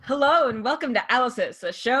Hello and welcome to Alice's,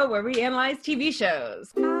 a show where we analyze TV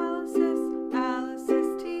shows. Alice's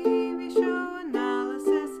TV show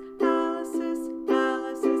analysis.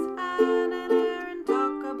 Anne and Aaron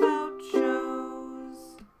talk about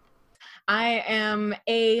shows. I am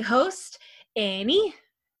a host, Annie.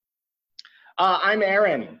 I'm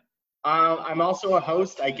Aaron. I'm also a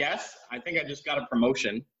host, I guess. I think I just got a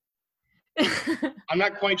promotion. I'm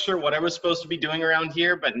not quite sure what I was supposed to be doing around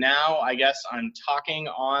here, but now I guess I'm talking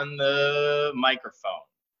on the microphone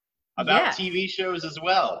about Yes. TV shows as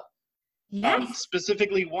well. Yes.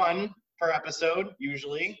 Specifically one per episode,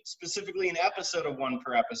 usually. Specifically an episode of one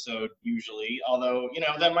per episode, usually. Although,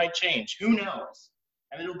 that might change. Who knows?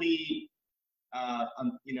 And it'll be,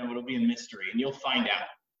 it'll be a mystery, and you'll find out.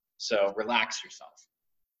 So relax yourself.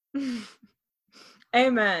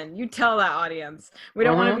 Amen. You tell that audience. We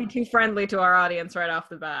don't want to be too friendly to our audience right off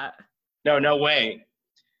the bat. No way.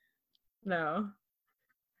 No.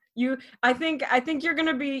 I think you're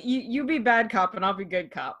gonna be you be bad cop and I'll be good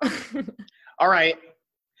cop. All right.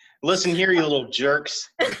 Listen here, you little jerks.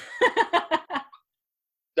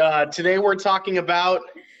 Today we're talking about,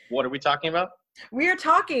 what are we talking about? We are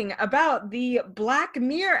talking about the Black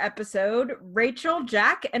Mirror episode, Rachel,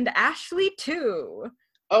 Jack, and Ashley 2.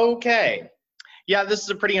 Okay. Yeah, this is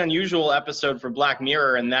a pretty unusual episode for Black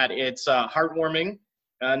Mirror in that it's heartwarming,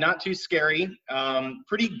 not too scary,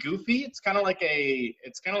 pretty goofy. It's kind of like a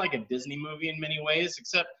Disney movie in many ways,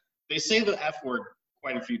 except they say the F word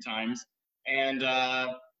quite a few times, and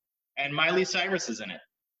Miley Cyrus is in it,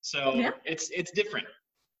 so yeah. It's different.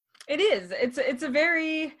 It is. It's a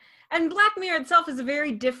very, and Black Mirror itself is a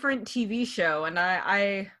very different TV show, and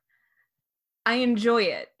I enjoy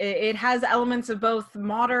it. It has elements of both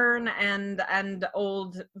modern and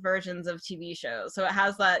old versions of TV shows. So it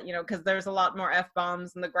has that, because there's a lot more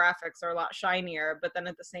F-bombs and the graphics are a lot shinier, but then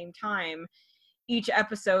at the same time, each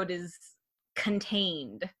episode is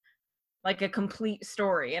contained, like a complete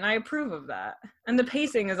story, and I approve of that. And the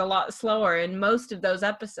pacing is a lot slower in most of those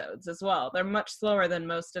episodes as well. They're much slower than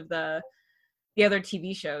most of the other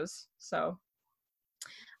TV shows, so...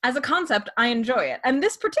 As a concept, I enjoy it. And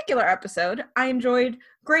this particular episode, I enjoyed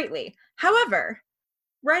greatly. However,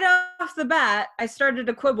 right off the bat, I started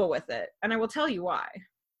to quibble with it, and I will tell you why.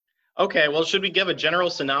 Okay, well, should we give a general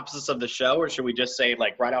synopsis of the show, or should we just say,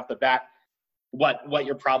 like, right off the bat, what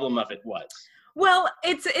your problem of it was? Well,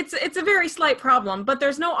 it's a very slight problem, but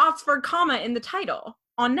there's no Oxford comma in the title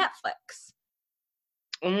on Netflix.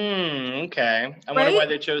 Okay. I wonder why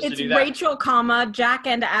they chose to do that. It's Rachel, comma, Jack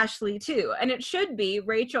and Ashley 2. And it should be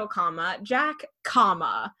Rachel, comma, Jack,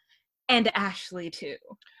 comma, and Ashley 2.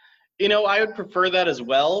 I would prefer that as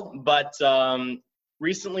well, but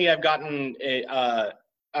recently I've gotten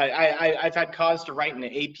I've had cause to write in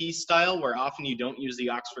an AP style where often you don't use the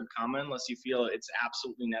Oxford comma unless you feel it's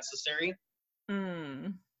absolutely necessary.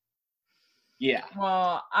 Yeah.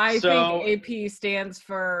 Well, I think AP stands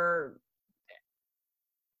for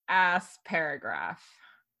ass paragraph.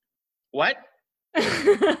 What?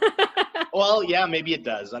 Well, yeah, maybe it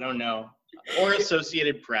does. I don't know. Or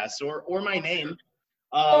Associated Press, or my name.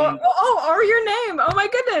 Or your name. Oh my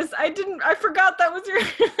goodness. I forgot that was your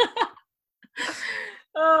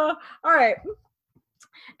all right.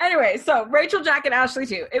 Anyway, so Rachel, Jack, and Ashley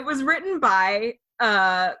 2. It was written by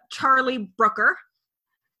Charlie Brooker.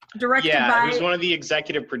 Directed by... he was one of the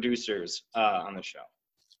executive producers on the show.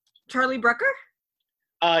 Charlie Brooker?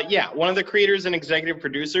 Yeah, one of the creators and executive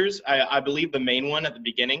producers. I believe the main one at the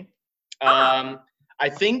beginning. I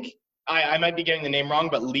think I might be getting the name wrong,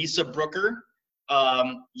 but Lisa Brooker,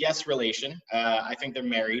 yes, relation. I think they're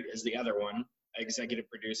married, is the other one, executive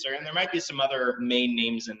producer. And there might be some other main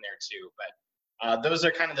names in there too, but those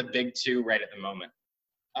are kind of the big two right at the moment.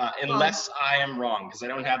 Unless I am wrong, because I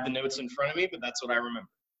don't have the notes in front of me, but that's what I remember.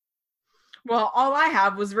 Well, all I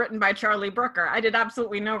have was written by Charlie Brooker. I did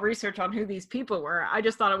absolutely no research on who these people were. I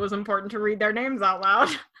just thought it was important to read their names out loud.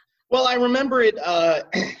 Well, I remember it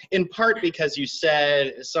in part because you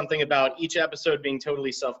said something about each episode being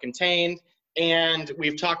totally self-contained, and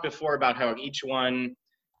we've talked before about how each one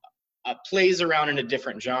plays around in a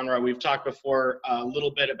different genre. We've talked before a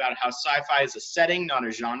little bit about how sci-fi is a setting, not a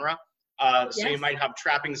genre. So you might have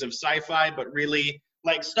trappings of sci-fi, but really...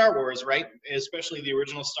 like Star Wars, right? Especially the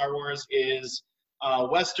original Star Wars is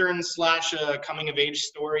Western / coming-of-age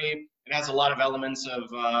story. It has a lot of elements of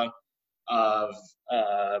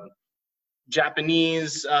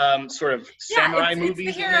Japanese sort of samurai movies.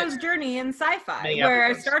 It's the hero's journey in sci-fi,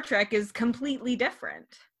 where Star Trek is completely different.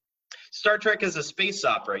 Star Trek is a space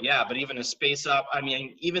opera, yeah, but even a space opera,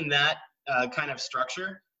 even that kind of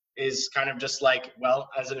structure is kind of just like, well,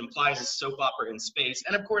 as it implies, a soap opera in space.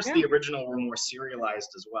 And of course, Yeah. the original were more serialized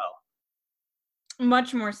as well.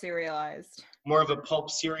 Much more serialized. More of a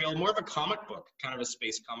pulp serial, more of a comic book, kind of a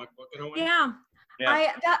space comic book in a way. Yeah.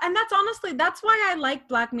 Yeah. And that's honestly, that's why I like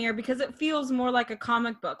Black Mirror, because it feels more like a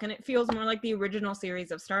comic book and it feels more like the original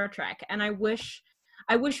series of Star Trek. And I wish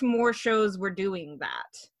more shows were doing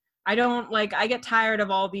that. I get tired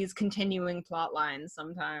of all these continuing plot lines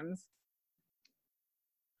sometimes.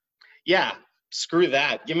 Yeah, screw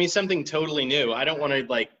that. Give me something totally new. I don't want to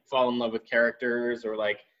like fall in love with characters or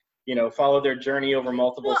like, follow their journey over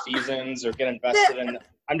multiple seasons or get invested in.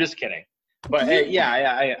 I'm just kidding. But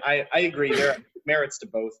yeah, I agree. There are merits to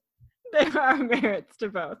both. There are merits to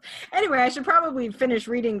both. Anyway, I should probably finish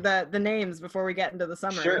reading the names before we get into the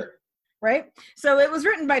summary. Sure. Right? So it was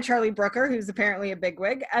written by Charlie Brooker, who's apparently a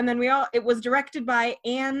bigwig, and then it was directed by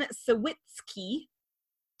Anne Sawitsky,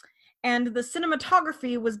 and the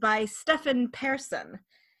cinematography was by Stefan Persson.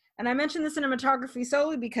 And I mentioned the cinematography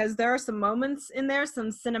solely because there are some moments in there,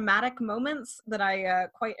 some cinematic moments that I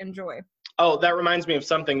quite enjoy. Oh, that reminds me of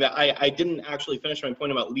something that I didn't actually finish my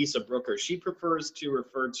point about Lisa Brooker. She prefers to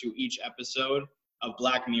refer to each episode of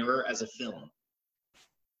Black Mirror as a film.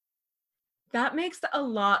 That makes a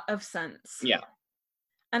lot of sense. Yeah.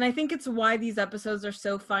 And I think it's why these episodes are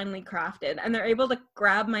so finely crafted, and they're able to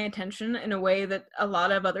grab my attention in a way that a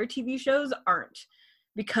lot of other TV shows aren't,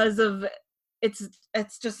 because of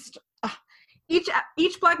it's just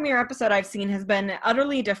each Black Mirror episode I've seen has been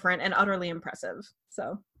utterly different and utterly impressive.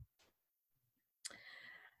 So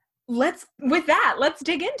let's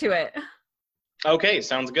dig into it. Okay,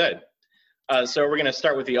 sounds good. So we're going to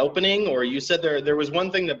start with the opening, or you said there was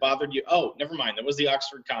one thing that bothered you. Oh, never mind. That was the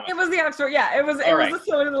Oxford comment. It was the Oxford, yeah. It was a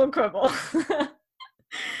silly little quibble.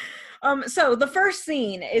 So the first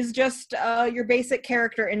scene is just your basic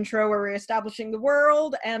character intro where we're establishing the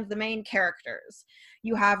world and the main characters.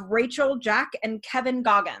 You have Rachel, Jack, and Kevin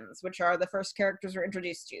Goggins, which are the first characters we're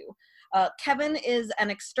introduced to. Kevin is an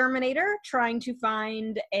exterminator trying to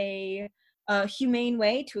find a humane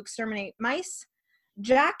way to exterminate mice.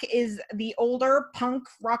 Jack is the older punk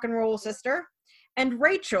rock and roll sister, and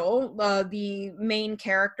Rachel, the main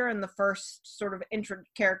character and the first sort of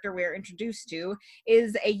character we're introduced to,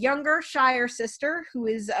 is a younger, shyer sister who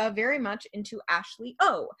is very much into Ashley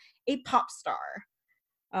O, a pop star.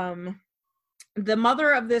 The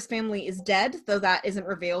mother of this family is dead, though that isn't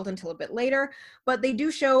revealed until a bit later, but they do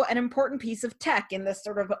show an important piece of tech in this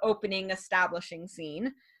sort of opening establishing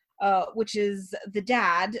scene, which is the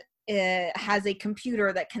dad has a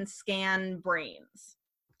computer that can scan brains,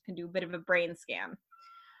 can do a bit of a brain scan.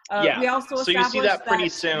 Yeah, we also so you see that pretty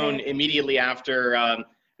soon, immediately after, in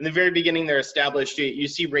the very beginning they're established, you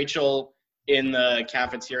see Rachel in the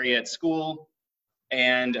cafeteria at school,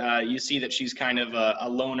 and you see that she's kind of a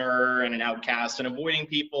loner and an outcast and avoiding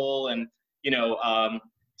people, and,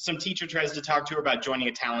 some teacher tries to talk to her about joining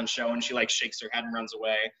a talent show, and she, like, shakes her head and runs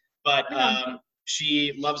away, but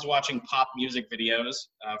she loves watching pop music videos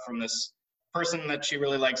from this person that she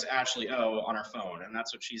really likes, Ashley O, on her phone, and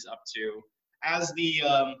that's what she's up to. As the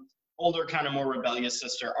older, kind of more rebellious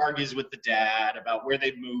sister argues with the dad about where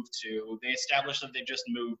they've moved to, they establish that they just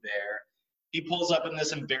moved there. He pulls up in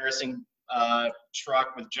this embarrassing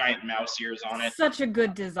truck with giant mouse ears on it. Such a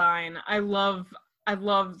good design. I love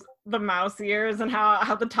the mouse ears and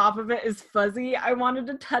how the top of it is fuzzy. I wanted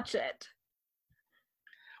to touch it.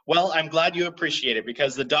 Well, I'm glad you appreciate it,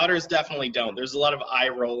 because the daughters definitely don't. There's a lot of eye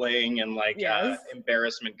rolling and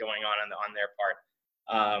embarrassment going on their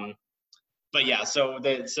part. But yeah, so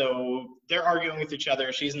they're arguing with each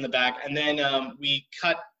other. She's in the back, and then we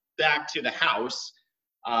cut back to the house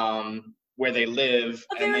where they live.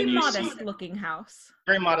 A very modest-looking house.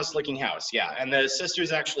 Very modest-looking house, yeah. And the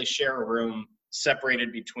sisters actually share a room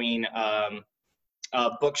separated between a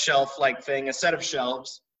bookshelf-like thing, a set of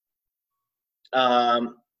shelves.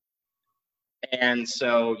 And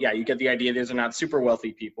so, yeah, you get the idea these are not super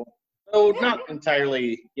wealthy people. So not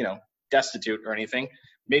entirely, destitute or anything.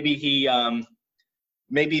 Maybe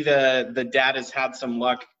maybe the dad has had some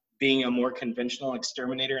luck being a more conventional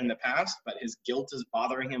exterminator in the past, but his guilt is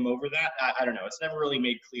bothering him over that. I don't know. It's never really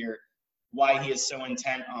made clear why he is so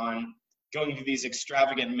intent on going to these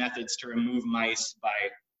extravagant methods to remove mice by,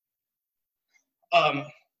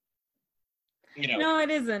 No, it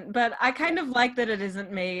isn't. But I kind of like that it isn't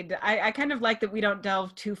made. I kind of like that we don't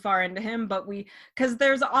delve too far into him, but because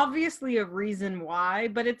there's obviously a reason why,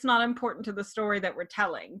 but it's not important to the story that we're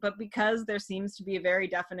telling. But because there seems to be a very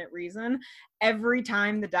definite reason, every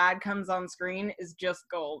time the dad comes on screen is just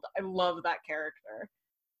gold. I love that character.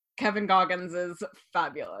 Kevin Goggins is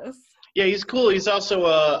fabulous. Yeah, he's cool. He's also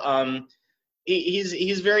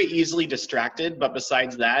he's very easily distracted, but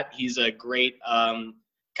besides that, he's a great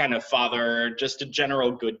kind of father, just a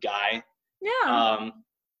general good guy. Yeah.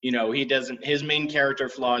 He doesn't. His main character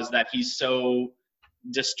flaw is that he's so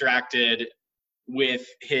distracted with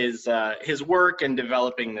his work and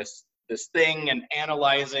developing this thing and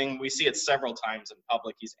analyzing. We see it several times in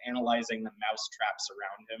public. He's analyzing the mouse traps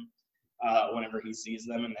around him whenever he sees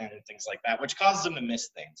them and things like that, which causes him to miss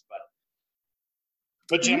things.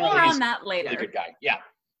 But generally, More he's on that a later. really good guy. Yeah.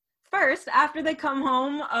 First, after they come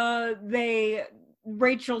home,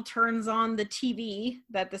 Rachel turns on the TV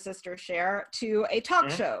that the sisters share to a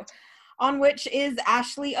talk show, on which is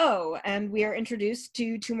Ashley O, and we are introduced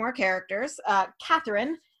to two more characters,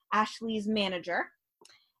 Catherine, Ashley's manager,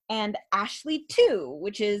 and Ashley 2,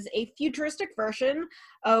 which is a futuristic version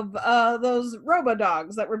of those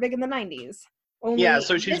robo-dogs that were big in the 90s. Yeah,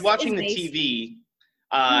 so she's watching the TV,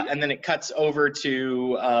 and then it cuts over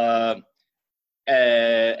to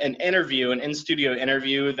an in-studio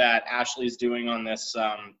interview that Ashley's doing on this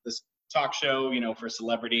talk show, for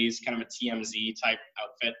celebrities, kind of a TMZ type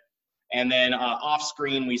outfit. And then off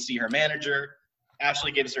screen, we see her manager.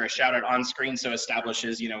 Ashley gives her a shout out on screen, so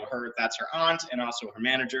establishes, that's her aunt and also her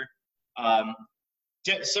manager.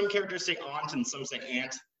 Some characters say aunt and some say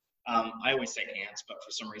aunt. I always say aunt, but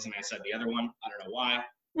for some reason I said the other one. I don't know why.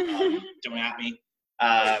 Don't at me.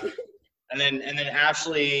 And then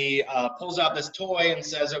Ashley pulls out this toy and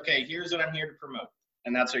says, "Okay, here's what I'm here to promote,"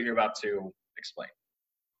 and that's what you're about to explain.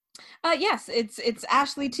 Yes, it's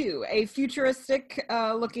Ashley 2, a futuristic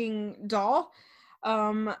looking doll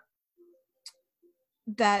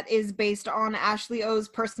that is based on Ashley O's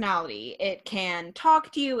personality. It can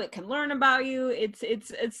talk to you, it can learn about you.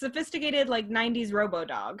 It's sophisticated, like 90s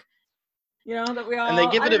robo-dog. That we all. And they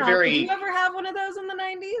give it a very. Did you ever have one of those in the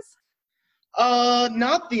 90s?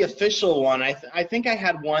 Not the official one. I think I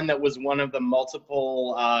had one that was one of the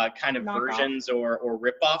multiple kind of versions or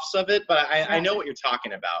rip-offs of it, but I know what you're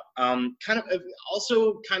talking about.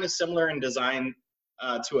 Also kind of similar in design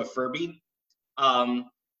to a Furby,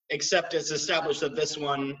 except it's established that this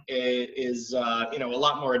one is a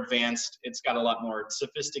lot more advanced. It's got a lot more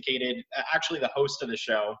sophisticated. Actually, the host of the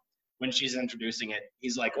show, when she's introducing it,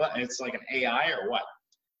 he's like, "What? It's like an AI or what?"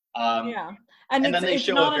 Yeah, and then it's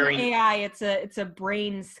not an AI. It's a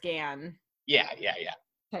brain scan. Yeah.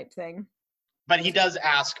 Type thing. But he does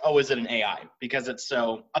ask, "Oh, is it an AI?" Because it's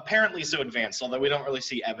apparently so advanced, although we don't really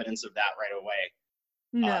see evidence of that right away.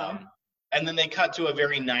 No. And then they cut to a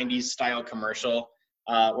very 90s style commercial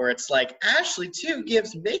where it's like, "Ashley 2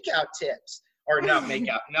 gives makeout tips." Or not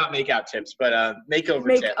makeout tips, but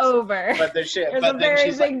makeover tips. Makeover. But there's a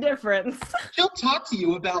very big difference. She'll talk to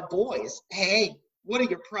you about boys. Hey, what are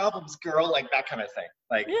your problems, girl? Like that kind of thing.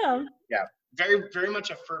 Like yeah, very, very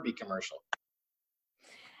much a Furby commercial.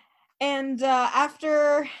 And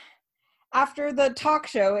after the talk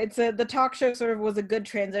show, the talk show sort of was a good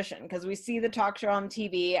transition because we see the talk show on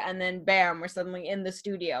TV, and then bam, we're suddenly in the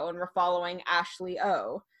studio and we're following Ashley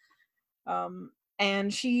O.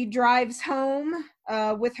 And she drives home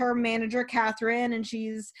with her manager, Catherine, and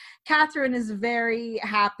Catherine is very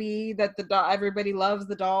happy that everybody loves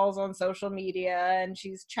the dolls on social media, and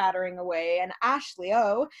she's chattering away. And Ashley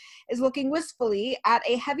O is looking wistfully at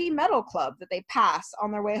a heavy metal club that they pass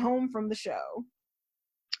on their way home from the show.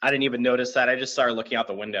 I didn't even notice that. I just saw her looking out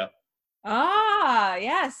the window. Ah,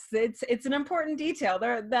 yes, it's an important detail.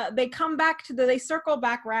 They come back they circle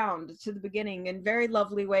back round to the beginning in very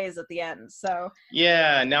lovely ways at the end. So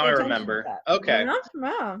yeah, now I remember. Okay.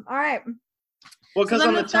 All right. Well, because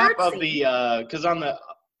on the top of because on the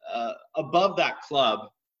above that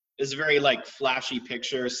club is a very like flashy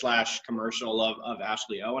picture / commercial of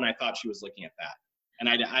Ashley O, and I thought she was looking at that, and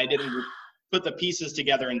I didn't put the pieces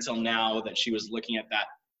together until now that she was looking at that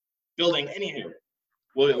building. Anywho.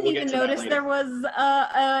 We'll even notice there was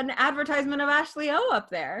an advertisement of Ashley O up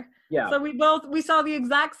there. Yeah. So we saw the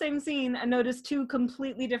exact same scene and noticed two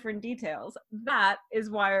completely different details. That is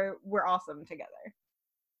why we're awesome together.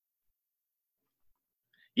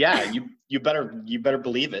 Yeah, you better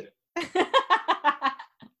believe it.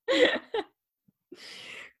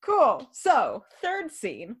 Cool. So, third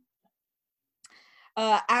scene.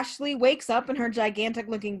 Ashley wakes up in her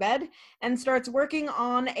gigantic-looking bed and starts working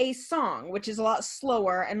on a song, which is a lot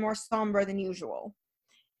slower and more somber than usual.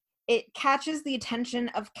 It catches the attention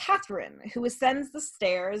of Catherine, who ascends the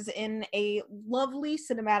stairs in a lovely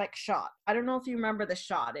cinematic shot. I don't know if you remember the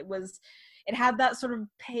shot. It had that sort of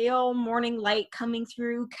pale morning light coming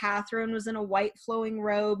through. Catherine was in a white flowing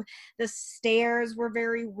robe. The stairs were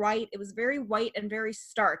very white. It was very white and very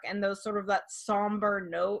stark, and those sort of that somber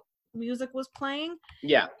note music was playing.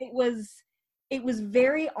 Yeah. It was it was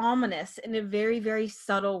very ominous in a very, very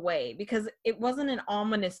subtle way, because it wasn't an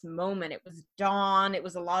ominous moment. It was dawn. It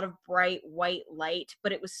was a lot of bright white light,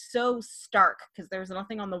 but it was so stark because there was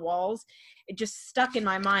nothing on the walls. It just stuck in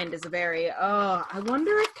my mind as a very, oh, I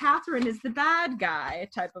wonder if Catherine is the bad guy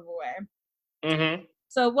type of a way. Mm-hmm.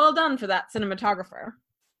 So well done for that cinematographer.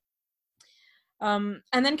 And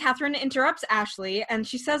then Catherine interrupts Ashley, and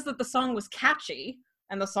she says that the song was catchy,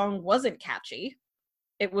 and the song wasn't catchy.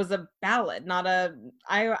 It was a ballad, not a,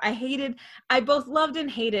 I both loved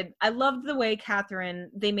and hated. I loved the way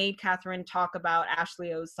they made Catherine talk about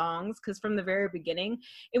Ashley O's songs, because from the very beginning,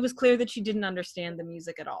 it was clear that she didn't understand the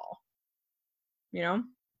music at all. You know,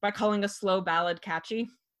 by calling a slow ballad catchy.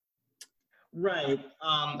 Right.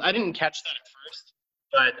 I didn't catch that at first,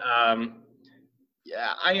 but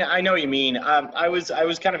yeah, I know what you mean. I was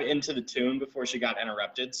kind of into the tune before she got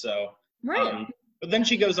interrupted, so. Right. But then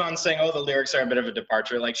she goes on saying, oh, the lyrics are a bit of a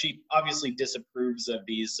departure. Like, she obviously disapproves of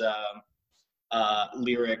these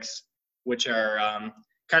lyrics, which are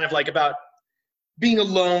kind of like about being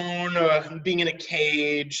alone, or being in a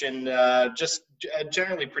cage, and just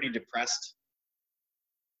generally pretty depressed.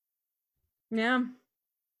 Yeah.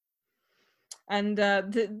 And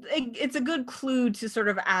it's a good clue to sort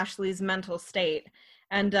of Ashley's mental state.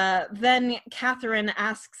 And then Catherine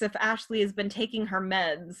asks if Ashley has been taking her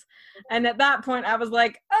meds. And at that point, I was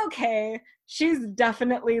like, okay, she's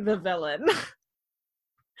definitely the villain.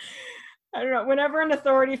 I don't know. Whenever an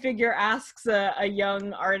authority figure asks a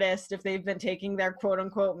young artist if they've been taking their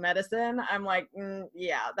quote-unquote medicine, I'm like,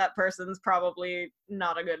 yeah, that person's probably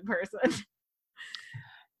not a good person.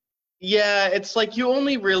 Yeah, it's like you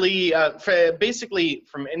only really, basically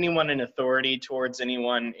from anyone in authority towards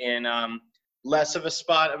anyone in less of a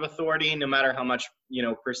spot of authority, no matter how much,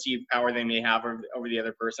 perceived power they may have over the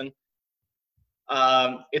other person.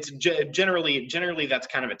 It's generally that's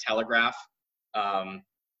kind of a telegraph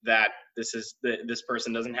that this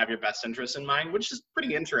person doesn't have your best interest in mind, which is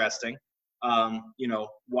pretty interesting.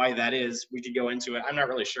 Why that is, we could go into it. I'm not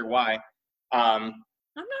really sure why.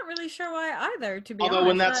 I'm not really sure why either, to be honest. Although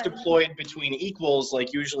when that's deployed between equals,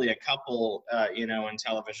 like usually a couple, in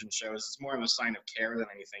television shows, it's more of a sign of care than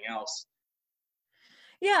anything else.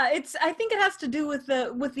 Yeah, I think it has to do with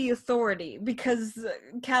the authority, because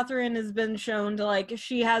Catherine has been shown to, like,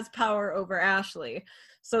 she has power over Ashley.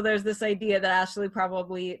 So there's this idea that Ashley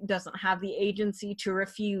probably doesn't have the agency to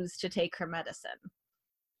refuse to take her medicine.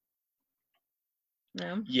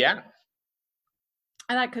 Yeah.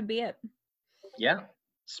 And that could be it. Yeah.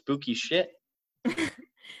 Spooky shit.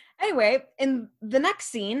 Anyway, in the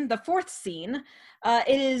next scene, the fourth scene,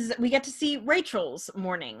 we get to see Rachel's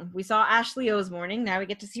morning. We saw Ashley O's morning. Now we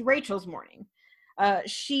get to see Rachel's morning.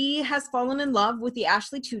 She has fallen in love with the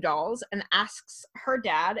Ashley 2 dolls and asks her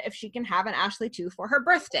dad if she can have an Ashley 2 for her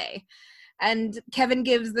birthday. And Kevin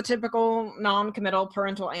gives the typical non-committal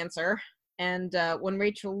parental answer. And when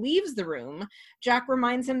Rachel leaves the room, Jack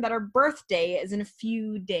reminds him that her birthday is in a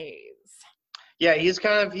few days. Yeah,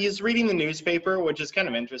 he's reading the newspaper, which is kind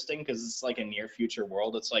of interesting because it's like a near future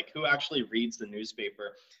world. It's like, who actually reads the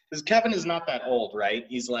newspaper? Because Kevin is not that old, right?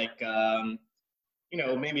 He's like,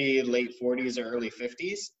 maybe late 40s or early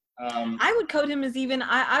 50s. I would code him as even,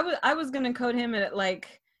 I was going to code him at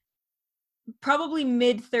like probably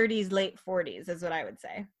mid 30s, late 40s is what I would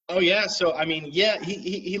say. Oh yeah, so I mean, yeah,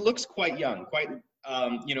 he looks quite young, quite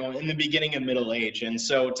in the beginning of middle age, and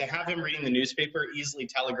so to have him reading the newspaper easily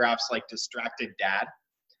telegraphs like distracted dad.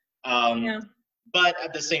 But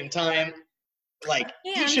at the same time, like,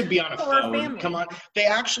 he should be on a phone. Come on, they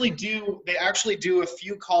actually do a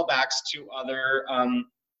few callbacks to other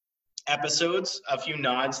episodes, a few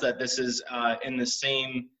nods that this is set in the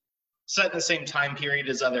same time period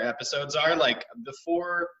as other episodes are. Like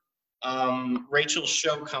before Rachel's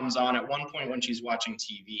show comes on, at one point when she's watching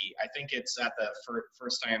TV, I think it's at the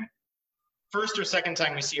first or second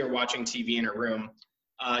time we see her watching TV in her room,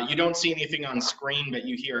 you don't see anything on screen, but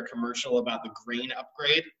you hear a commercial about the grain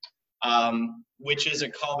upgrade, which is a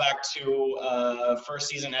callback to first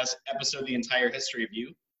season episode The Entire History of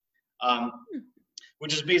You,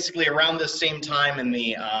 which is basically around the same time in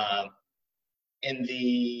the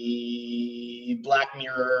Black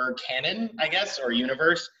Mirror canon, I guess, or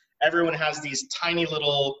universe. Everyone has these tiny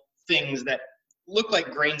little things that look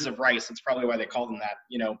like grains of rice. That's probably why they call them that.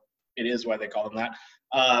 It is why they call them that.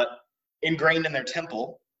 Ingrained in their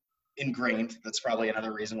temple. Ingrained. That's probably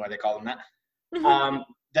another reason why they call them that.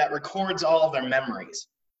 That records all of their memories.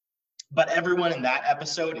 But everyone in that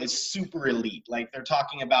episode is super elite. Like, they're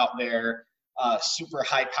talking about their super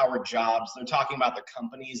high-powered jobs. They're talking about the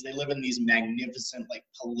companies. They live in these magnificent, like,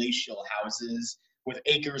 palatial houses with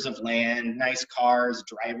acres of land, nice cars,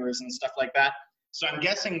 drivers, and stuff like that. So I'm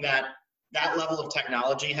guessing that that level of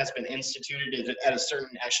technology has been instituted at a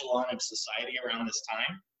certain echelon of society around this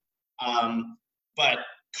time. But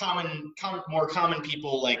more common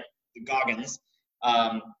people like the Goggins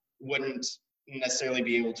wouldn't necessarily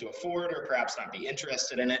be able to afford or perhaps not be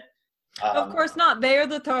interested in it. Of course not. They are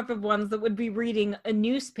the type of ones that would be reading a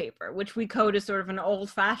newspaper, which we code as sort of an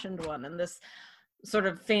old-fashioned one in this sort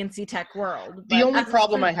of fancy tech world. The only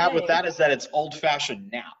problem I have with that is that it's old-fashioned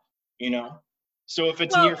now, you know? So if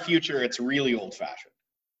it's near future, it's really old-fashioned.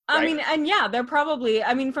 I mean, and yeah, they're probably,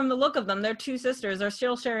 I mean, from the look of them, their two sisters are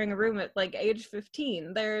still sharing a room at like age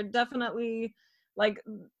 15. They're definitely like,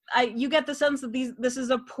 you get the sense that this is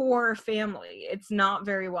a poor family. It's not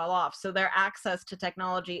very well off. So their access to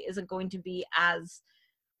technology isn't going to be as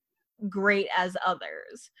great as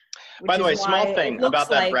others. By the way, small thing about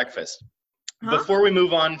that breakfast. Huh? Before we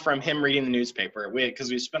move on from him reading the newspaper,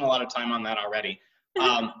 because we spent a lot of time on that already.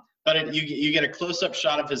 But you get a close-up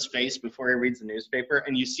shot of his face before he reads the newspaper,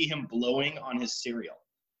 and you see him blowing on his cereal,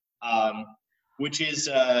 which is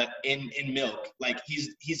in milk. Like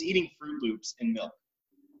he's eating Fruit Loops in milk.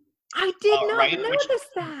 I did not notice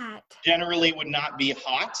that. Generally would not be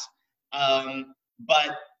hot,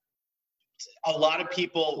 but a lot of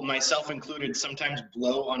people, myself included, sometimes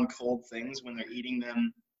blow on cold things when they're eating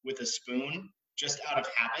them with a spoon, just out of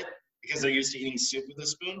habit, because they're used to eating soup with a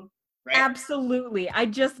spoon. Right? Absolutely. I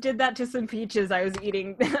just did that to some peaches I was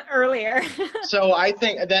eating earlier. So I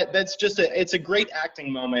think that's just it's a great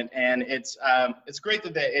acting moment, and it's great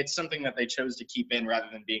that it's something that they chose to keep in rather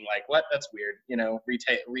than being like, what, that's weird, you know,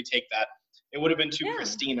 retake that. It would have been too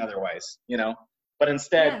pristine otherwise, you know, but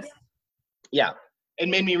instead, it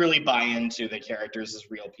made me really buy into the characters as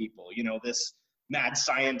real people. You know, this mad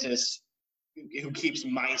scientist who keeps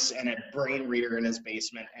mice and a brain reader in his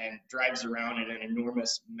basement and drives around in an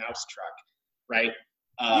enormous mouse truck, right?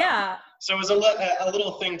 So it was a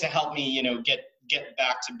little thing to help me, you know, get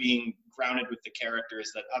back to being grounded with the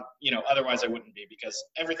characters that, you know, otherwise I wouldn't be, because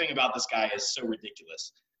everything about this guy is so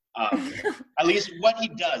ridiculous. At least what he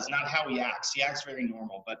does, not how he acts. He acts very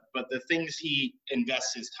normal, but the things he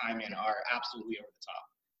invests his time in are absolutely over the top.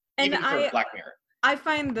 And even for Black Mirror. I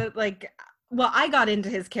find that, like, well, I got into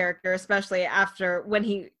his character, especially after when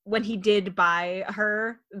he did buy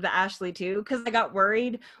her the Ashley 2, because I got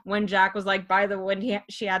worried when Jack was like,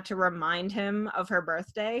 she had to remind him of her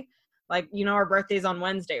birthday. Like, you know, our birthday's on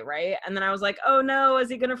Wednesday, right? And then I was like, oh no, is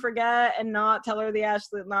he gonna forget and not tell her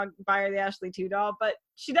not buy her the Ashley 2 doll? But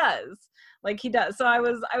she does. Like, he does. So I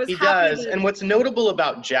was he happy does. And what's notable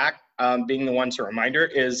about Jack being the one to remind her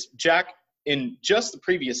is Jack, in just the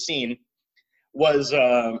previous scene, was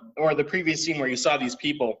or the previous scene where you saw these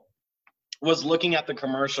people, was looking at the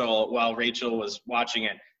commercial while Rachel was watching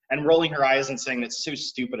it and rolling her eyes and saying, "That's so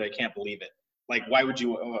stupid, I can't believe it. Like, why would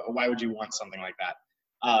you want something like that?"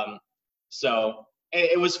 So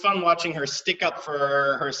it was fun watching her stick up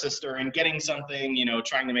for her sister and getting something, you know,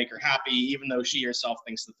 trying to make her happy, even though she herself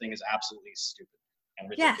thinks the thing is absolutely stupid and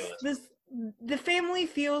ridiculous. Yes, the family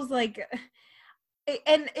feels like,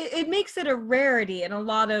 and it makes it a rarity in a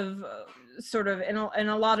lot of in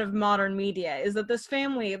a lot of modern media, is that this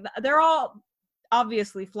family, they're all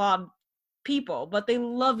obviously flawed people, but they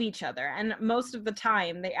love each other, and most of the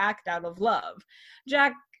time they act out of love.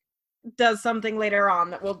 Jack does something later on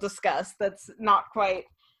that we'll discuss that's not quite,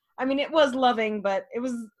 I mean, it was loving, but it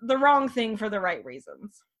was the wrong thing for the right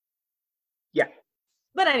reasons. Yeah.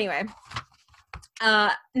 But anyway,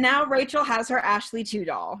 now Rachel has her Ashley 2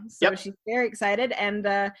 doll, so she's very excited,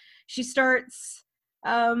 and she starts,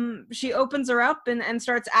 she opens her up and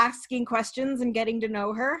starts asking questions and getting to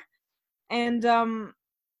know her. And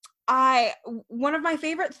one of my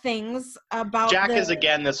favorite things about Jack is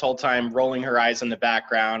again this whole time rolling her eyes in the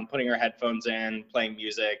background, putting her headphones in, playing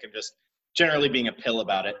music, and just generally being a pill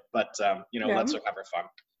about it. But you know, lets her have her fun.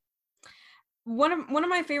 One of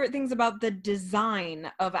my favorite things about the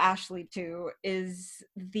design of Ashley 2 is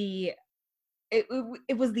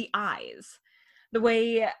it was the eyes. The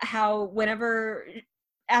way how whenever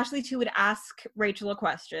Ashley 2 would ask Rachel a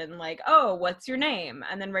question like, "Oh, what's your name?"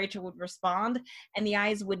 And then Rachel would respond, and the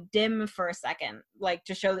eyes would dim for a second, like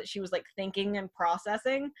to show that she was like thinking and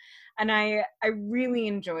processing. And I really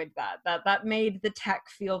enjoyed that. That made the tech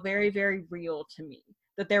feel very, very real to me.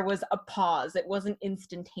 That there was a pause. It wasn't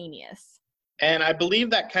instantaneous. And I believe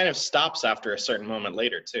that kind of stops after a certain moment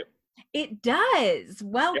later too. It does.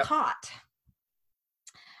 Well caught.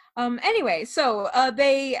 Anyway, so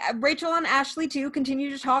Rachel and Ashley 2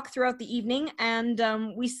 continue to talk throughout the evening, and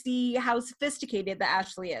we see how sophisticated the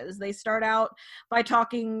Ashley is. They start out by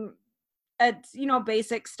talking at, you know,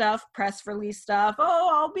 basic stuff, press release stuff.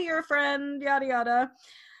 "Oh, I'll be your friend," yada yada.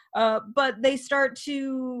 But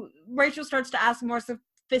Rachel starts to ask more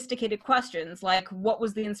sophisticated questions, like what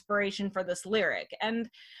was the inspiration for this lyric? And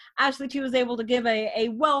Ashley too was able to give a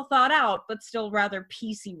well thought out but still rather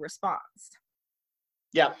PC response.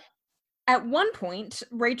 Yeah. At one point,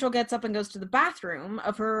 Rachel gets up and goes to the bathroom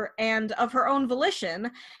of her own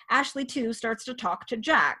volition. Ashley too starts to talk to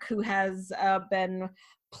Jack, who has been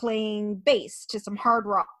playing bass to some hard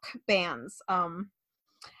rock bands.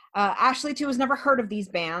 Ashley too has never heard of these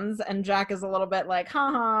bands, and Jack is a little bit like,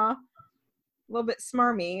 haha, a little bit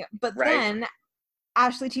smarmy. But then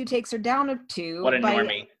Ashley too takes her down a two. What a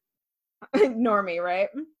normie. Normie, right?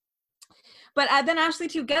 But then Ashley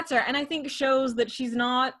too gets her, and I think shows that she's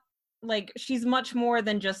not, like, she's much more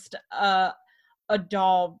than just a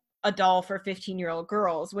doll for 15-year-old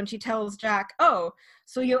girls, when she tells Jack, oh,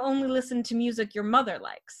 so you only listen to music your mother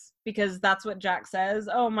likes, because that's what Jack says.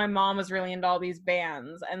 Oh, my mom was really into all these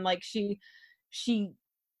bands. And like she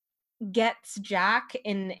gets Jack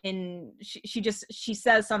she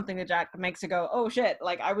says something to Jack that makes her go, oh shit,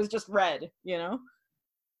 like I was just read, you know?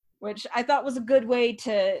 Which I thought was a good way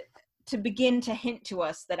to begin to hint to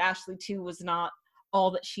us that Ashley too was not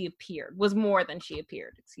all that she appeared, was more than she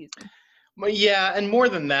appeared, excuse me. Well, yeah, and more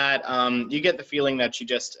than that, you get the feeling that she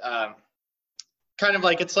just kind of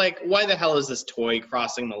like, it's like, why the hell is this toy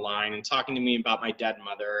crossing the line and talking to me about my dead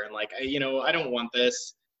mother? And like, I don't want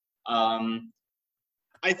this.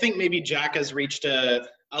 I think maybe Jack has reached either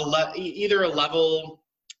a level,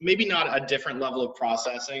 maybe not a different level of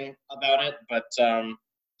processing about it, but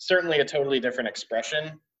certainly a totally different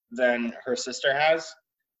expression than her sister has.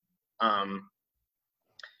 And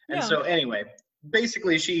so anyway,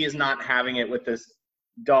 basically she is not having it with this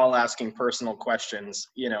doll asking personal questions,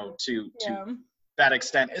 to that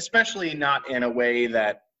extent, especially not in a way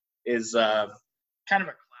that is kind of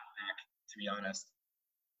a clapback, to be honest.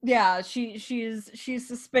 Yeah, she's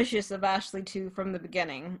suspicious of Ashley too from the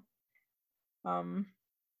beginning.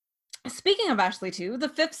 Speaking of Ashley too, the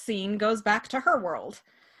fifth scene goes back to her world.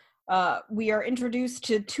 We are introduced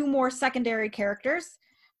to two more secondary characters.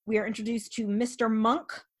 We are introduced to Mr.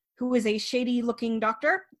 Monk, who is a shady-looking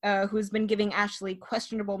doctor who has been giving Ashley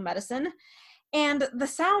questionable medicine, and the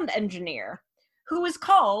sound engineer, who is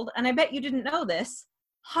called, and I bet you didn't know this,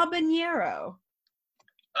 Habanero.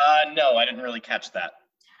 No, I didn't really catch that.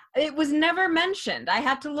 It was never mentioned. I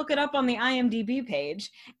had to look it up on the IMDb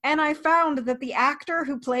page, and I found that the actor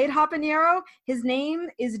who played Habanero, his name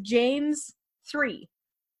is James 3.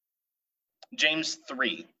 James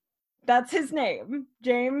 3. That's his name,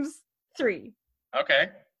 James 3. Okay,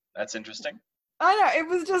 that's interesting. I know,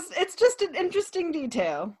 it's just an interesting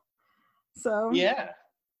detail. So yeah,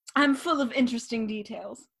 I'm full of interesting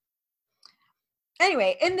details.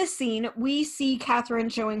 Anyway, in this scene, we see Catherine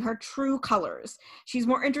showing her true colors. She's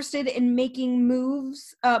more interested in making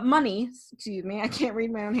money, excuse me, I can't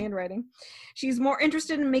read my own handwriting. She's more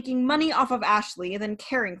interested in making money off of Ashley than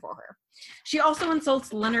caring for her. She also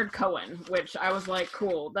insults Leonard Cohen, which I was like,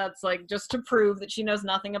 cool, that's like just to prove that she knows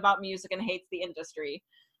nothing about music and hates the industry.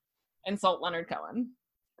 Insult Leonard Cohen.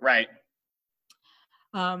 Right.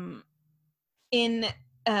 Then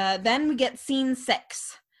we get scene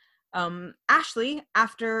 6. Ashley,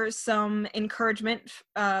 after some encouragement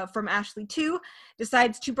from Ashley too,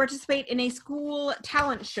 decides to participate in a school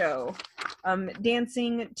talent show,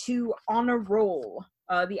 dancing to On a Roll,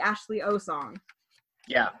 the Ashley O song.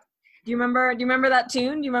 Yeah. Do you remember that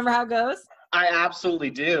tune? Do you remember how it goes? I absolutely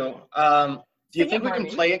do. Do you think we can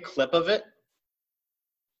play a clip of it?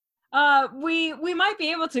 We might be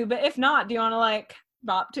able to, but if not, do you want to like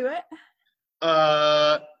bop to it?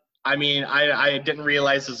 I mean, I didn't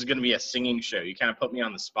realize this was going to be a singing show. You kind of put me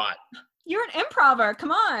on the spot. You're an improver.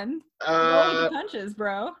 Come on. Roll with the punches,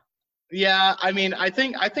 bro. Yeah, I mean, I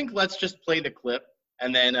think let's just play the clip,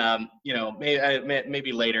 and then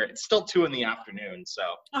maybe later. It's still 2 p.m, so.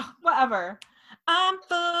 Oh, whatever. I'm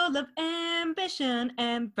full of ambition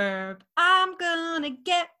and verb. I'm gonna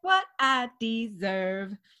get what I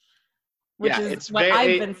deserve. Which is what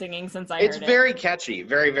I've been singing since I heard it. It's very catchy.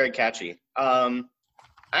 Very, very catchy.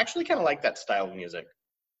 I actually kind of like that style of music.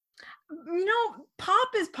 Pop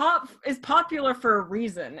is popular for a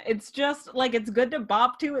reason. It's just like, it's good to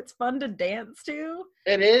bop to, it's fun to dance to.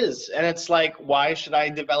 It is, and it's like, why should I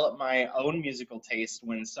develop my own musical taste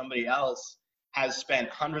when somebody else has spent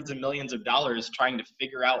hundreds of millions of dollars trying to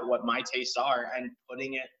figure out what my tastes are and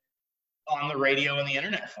putting it on the radio and the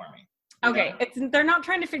internet for me? Okay, they're not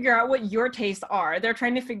trying to figure out what your tastes are. They're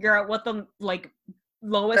trying to figure out what the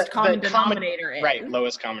lowest common denominator is. Right,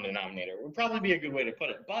 lowest common denominator would probably be a good way to put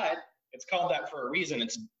it, but it's called that for a reason.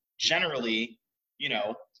 It's generally,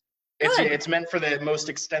 it's meant for the most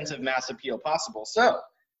extensive mass appeal possible. So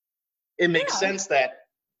it makes Yeah. sense that,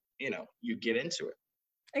 you get into it.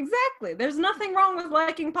 Exactly. There's nothing wrong with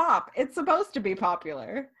liking pop. It's supposed to be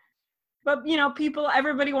popular. But,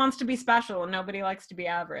 everybody wants to be special and nobody likes to be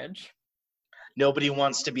average. Nobody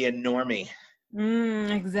wants to be a normie,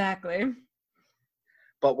 Exactly.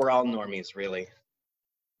 but we're all normies, really.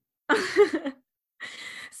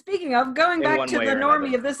 Speaking of, going In back one to way the or normie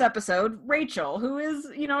another. of this episode, Rachel, who is,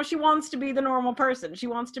 she wants to be the normal person. She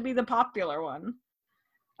wants to be the popular one.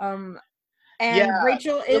 And Yeah,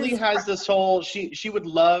 Rachel Lily is has this whole, she would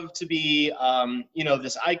love to be,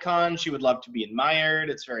 this icon. She would love to be admired.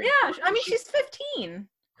 It's very yeah, important. I mean, she's 15.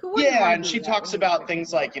 Who wouldn't Yeah, want to and be she that talks when you're about 15?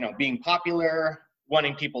 things like, being popular,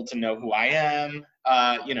 wanting people to know who I am,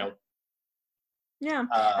 Yeah,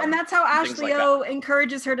 and that's how things Ashley like O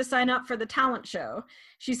encourages her to sign up for the talent show.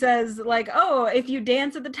 She says, like, oh, if you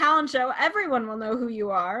dance at the talent show, everyone will know who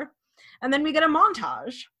you are. And then we get a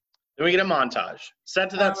montage. Then we get a montage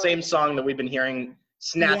set to that same song that we've been hearing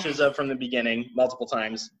snatches Yeah. of from the beginning multiple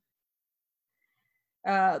times.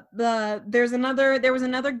 There was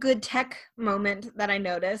another good tech moment that I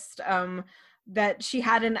noticed, that she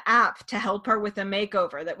had an app to help her with a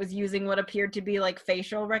makeover that was using what appeared to be like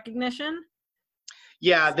facial recognition.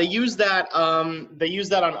 Yeah, they use that. They use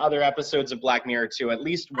that on other episodes of Black Mirror too. At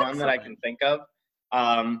least one that I can think of,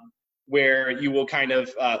 where you will kind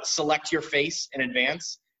of select your face in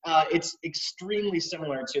advance. It's extremely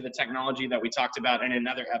similar to the technology that we talked about in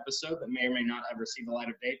another episode that may or may not ever see the light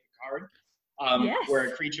of day, Picard, Yes. where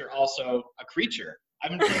a creature. I've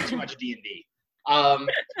been playing too much D&D. A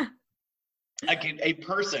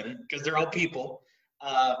person, because they're all people.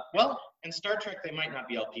 Well, in Star Trek, they might not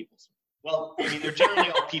be all people. Well, I mean, they're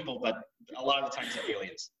generally all people, but a lot of the times they're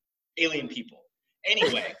aliens. Alien people.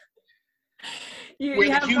 Anyway,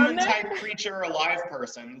 where the human-type creature or live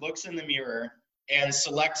person looks in the mirror and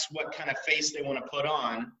selects what kind of face they want to put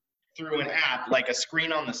on through an app, like a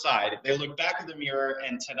screen on the side. They look back at the mirror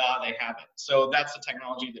and ta-da, they have it. So that's the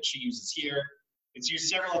technology that she uses here. It's used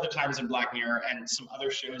several other times in Black Mirror and some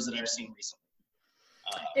other shows that I've seen recently.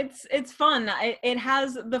 It's fun. It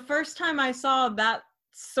has, the first time I saw that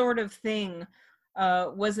sort of thing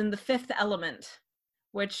was in The Fifth Element,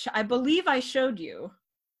 which I believe I showed you.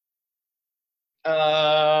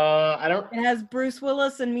 I don't. It has Bruce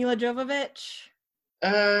Willis and Mila Jovovich.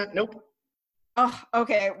 Nope. Oh,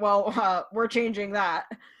 okay. Well, we're changing that.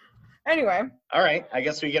 Anyway. All right. I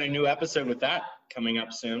guess we get a new episode with that coming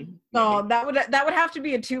up soon. No, that would have to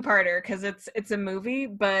be a two-parter because it's a movie,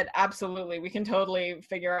 but absolutely we can totally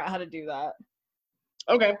figure out how to do that.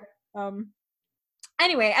 Okay.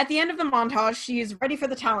 Anyway, at the end of the montage, she's ready for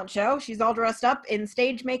the talent show. She's all dressed up in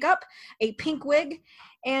stage makeup, a pink wig,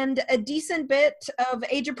 and a decent bit of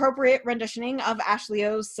age-appropriate renditioning of Ashley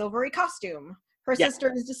O's silvery costume. Her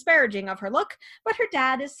sister is disparaging of her look, but her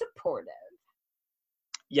dad is supportive.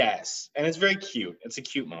 Yes, and it's very cute. It's a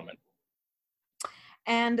cute moment.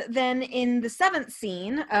 And then in the 7th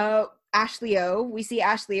scene, we see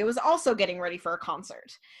Ashley O is also getting ready for a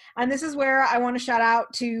concert. And this is where I want to shout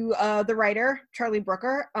out to the writer, Charlie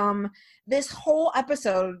Brooker. This whole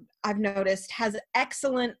episode, I've noticed, has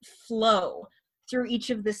excellent flow through each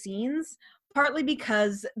of the scenes, partly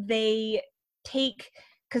because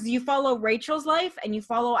because you follow Rachel's life and you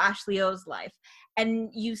follow Ashley O's life. And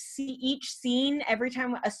you see each scene, every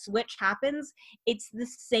time a switch happens, it's the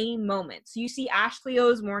same moment. So you see Ashley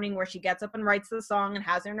O's morning where she gets up and writes the song and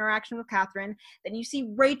has an interaction with Catherine. Then you see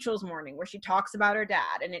Rachel's morning where she talks about her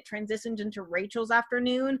dad, and it transitions into Rachel's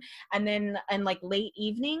afternoon and like late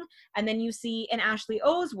evening. And then you see in Ashley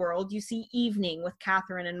O's world, you see evening with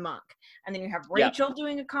Catherine and Monk. And then you have Rachel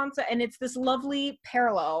doing a concert, and it's this lovely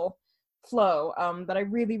parallel flow that I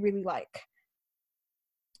really, really like.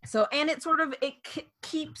 So, and it sort of,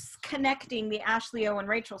 keeps connecting the Ashley O and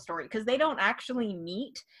Rachel story because they don't actually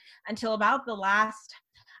meet until about the last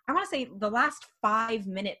 5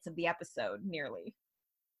 minutes of the episode, nearly.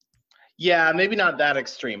 Yeah, maybe not that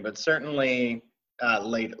extreme, but certainly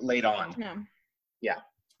late on. Yeah.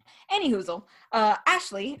 Anyhoozle,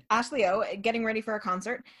 Ashley O, getting ready for a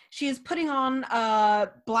concert. She is putting on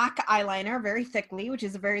black eyeliner very thickly, which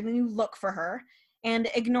is a very new look for her, and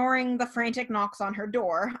ignoring the frantic knocks on her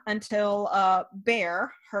door until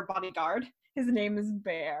Bear, her bodyguard, his name is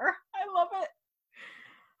Bear, I love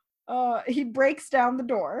it, he breaks down the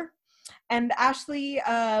door, and Ashley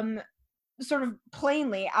sort of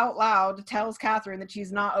plainly out loud tells Catherine that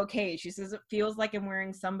she's not okay. She says it feels like I'm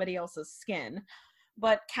wearing somebody else's skin.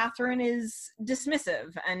 But Catherine is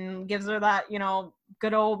dismissive and gives her that,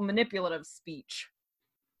 good old manipulative speech.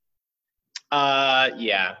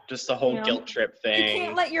 Yeah, just the whole guilt trip thing. You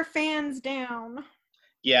can't let your fans down.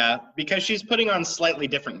 Yeah, because she's putting on slightly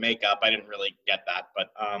different makeup. I didn't really get that, but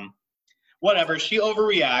whatever. She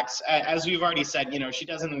overreacts. As we've already said, she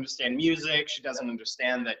doesn't understand music. She doesn't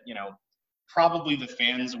understand that, probably the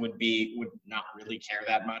fans would not really care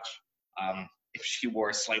that much if she wore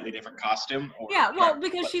a slightly different costume. Yeah, well,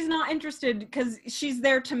 because she's not interested, because she's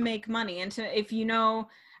there to make money, and if you're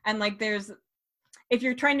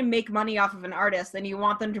trying to make money off of an artist, then you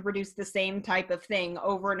want them to produce the same type of thing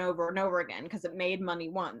over and over and over again, because it made money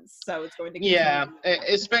once, so it's going to continue. Yeah,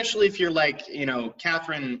 especially if you're like,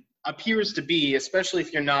 Catherine appears to be, especially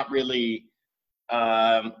if you're not really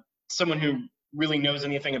someone who really knows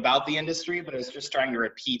anything about the industry, but is just trying to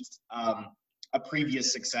repeat a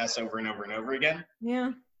previous success over and over and over again.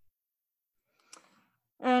 Yeah.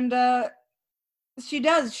 And she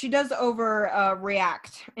does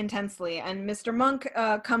overreact intensely, and Mr. Monk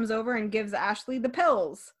comes over and gives Ashley the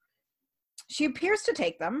pills. She appears to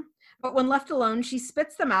take them, but when left alone, she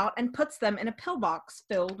spits them out and puts them in a pillbox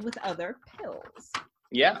filled with other pills.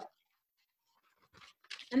 Yeah.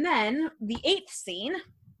 And then, the 8th scene,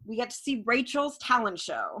 we get to see Rachel's talent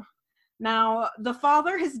show. Now, the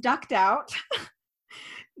father has ducked out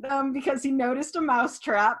because he noticed a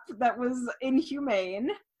mousetrap that was inhumane.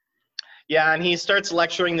 Yeah, and he starts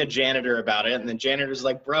lecturing the janitor about it, and the janitor's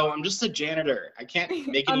like, bro, I'm just a janitor. I can't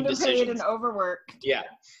make any decisions. Underpaid and overworked. Yeah.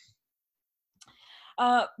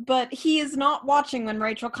 But he is not watching when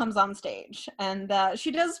Rachel comes on stage, and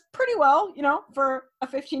she does pretty well, for a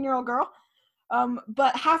 15-year-old girl.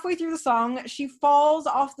 But halfway through the song, she falls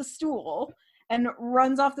off the stool and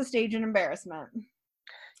runs off the stage in embarrassment.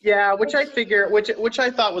 Yeah, which I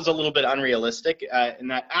thought was a little bit unrealistic, in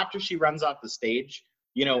that after she runs off the stage,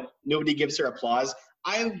 nobody gives her applause.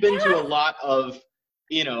 I've been to a lot of,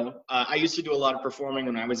 I used to do a lot of performing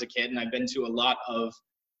when I was a kid, and I've been to a lot of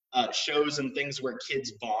shows and things where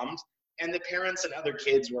kids bombed, and the parents and other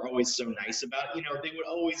kids were always so nice about it. They would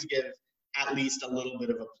always give at least a little bit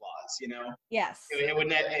of applause, Yes. It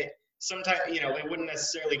wouldn't, sometimes, it wouldn't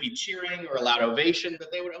necessarily be cheering or a loud ovation, but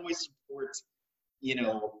they would always support,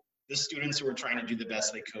 the students who were trying to do the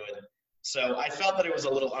best they could. So I felt that it was a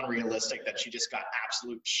little unrealistic that she just got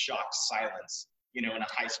absolute shocked silence, in a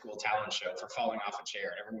high school talent show for falling off a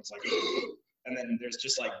chair, and everyone's like, and then there's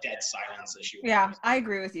just like dead silence as she walks. Yeah, I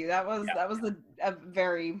agree with you. That was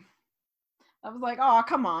I was like, oh,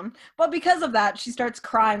 come on. But because of that, she starts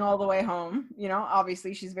crying all the way home.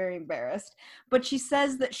 Obviously she's very embarrassed. But she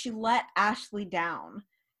says that she let Ashley down.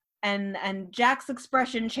 And Jack's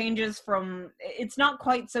expression changes from, it's not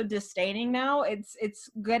quite so disdaining now.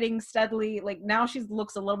 It's getting steadily, like, now she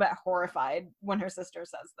looks a little bit horrified when her sister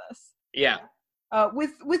says this. Yeah.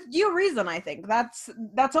 With due reason, I think. That's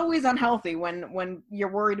always unhealthy when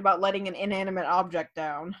you're worried about letting an inanimate object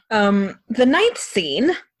down. The 9th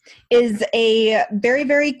scene is a very,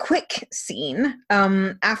 very quick scene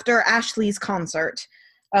after Ashley's concert.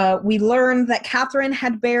 We learned that Catherine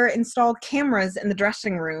had Bear install cameras in the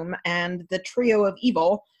dressing room, and the trio of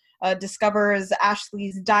evil discovers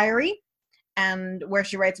Ashley's diary, and where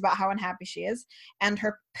she writes about how unhappy she is, and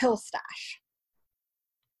her pill stash.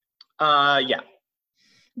 Yeah.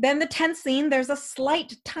 Then the 10th scene, there's a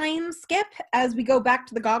slight time skip as we go back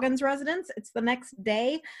to the Goggins residence. It's the next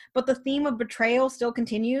day, but the theme of betrayal still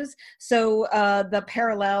continues. So the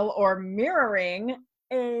parallel or mirroring,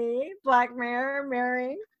 Black Mirror,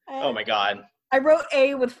 mirroring. Oh my God. I wrote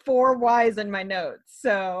A with 4 Y's in my notes,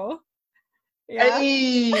 so yeah.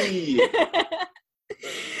 Hey!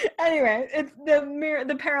 Anyway, it's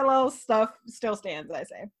the parallel stuff still stands, I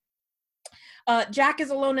say. Jack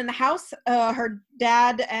is alone in the house. Her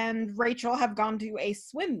dad and Rachel have gone to a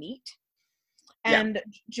swim meet. And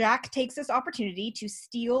Jack takes this opportunity to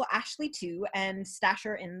steal Ashley too and stash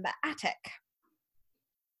her in the attic.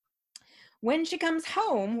 When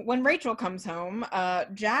Rachel comes home,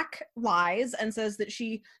 Jack lies and says that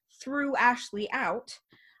she threw Ashley out.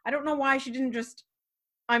 I don't know why she didn't just...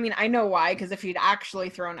 I mean, I know why, because if she'd actually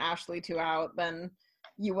thrown Ashley 2 out, then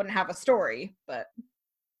you wouldn't have a story, but...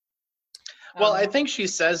 Well, I think she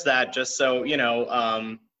says that just so,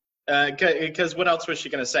 because what else was she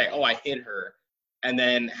going to say? Oh, I hid her. And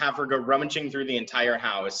then have her go rummaging through the entire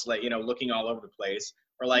house, like, looking all over the place.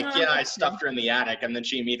 Or like, I stuffed her in the attic, and then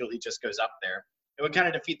she immediately just goes up there. It would kind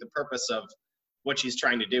of defeat the purpose of what she's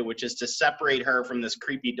trying to do, which is to separate her from this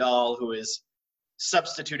creepy doll who is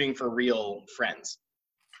substituting for real friends.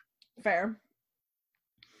 Fair.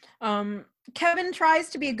 Kevin tries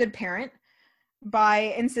to be a good parent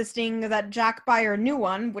by insisting that Jack buy her a new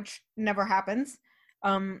one, which never happens.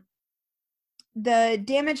 The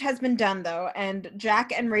damage has been done, though, and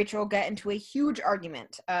Jack and Rachel get into a huge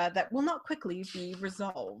argument that will not quickly be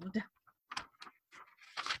resolved.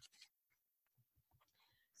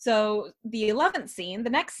 So the 11th scene, the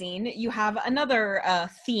next scene, you have another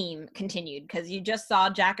theme continued, because you just saw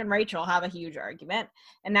Jack and Rachel have a huge argument,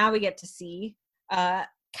 and now we get to see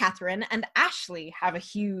Catherine and Ashley have a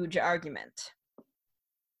huge argument.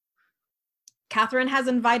 Catherine has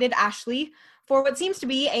invited Ashley for what seems to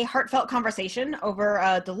be a heartfelt conversation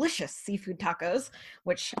over delicious seafood tacos,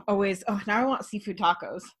 which always, now I want seafood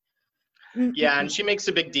tacos. Yeah, and she makes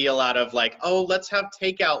a big deal out of like, oh, let's have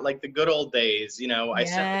takeout like the good old days. You know, I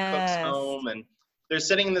sent the cooks Yes. home, and they're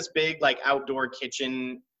sitting in this big like outdoor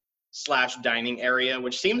kitchen / dining area,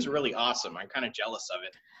 which seems really awesome. I'm kind of jealous of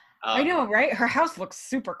it. I know, right? Her house looks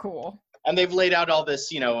super cool. And they've laid out all this,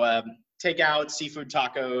 takeout, seafood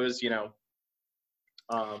tacos,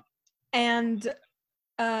 And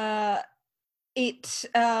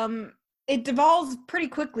it devolves pretty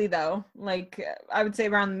quickly, though. Like, I would say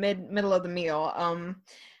around the middle of the meal,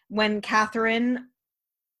 when Catherine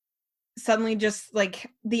suddenly just, like,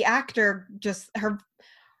 the actor just,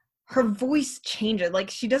 her voice changes. Like,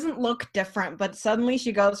 she doesn't look different, but suddenly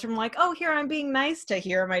she goes from like, oh, here I'm being nice, to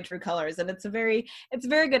here are my true colors. And it's a very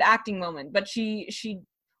good acting moment. But she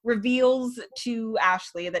reveals to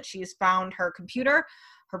Ashley that she's found her computer,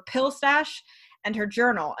 her pill stash, and her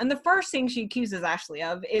journal. And the first thing she accuses Ashley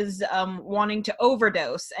of is wanting to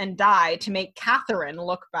overdose and die to make Catherine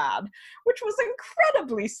look bad, which was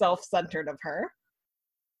incredibly self-centered of her.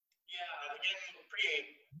 Yeah, again, pretty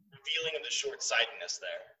revealing of the short-sightedness there.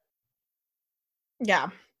 Yeah.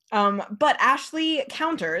 But Ashley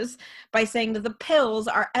counters by saying that the pills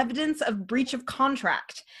are evidence of breach of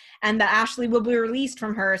contract, and that Ashley will be released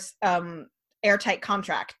from her airtight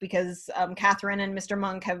contract because Catherine and Mr.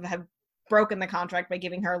 Monk have broken the contract by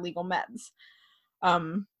giving her illegal meds.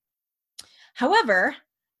 However,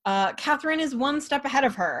 Catherine is one step ahead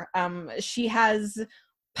of her. She has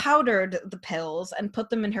powdered the pills and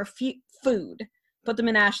put them in her food. Put them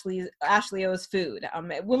in Ashley O's food.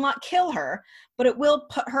 It will not kill her, but it will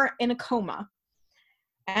put her in a coma.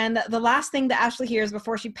 And the last thing that Ashley hears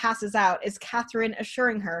before she passes out is Catherine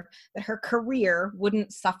assuring her that her career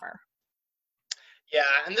wouldn't suffer. Yeah,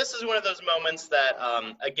 and this is one of those moments that,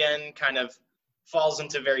 again, kind of falls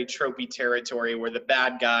into very tropey territory where the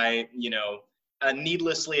bad guy,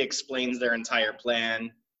 needlessly explains their entire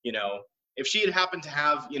plan. If she had happened to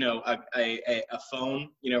have, a phone,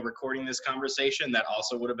 recording this conversation, that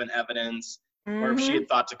also would have been evidence. Mm-hmm. Or if she had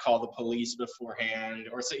thought to call the police beforehand,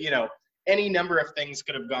 or so, any number of things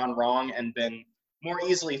could have gone wrong and been more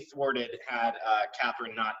easily thwarted had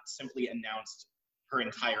Catherine not simply announced her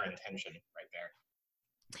entire intention right there.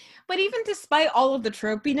 But even despite all of the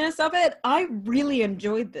tropiness of it, I really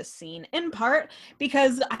enjoyed this scene, in part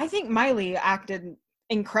because I think Miley acted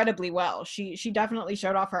incredibly well. She definitely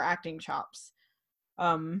showed off her acting chops.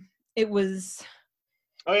 It was...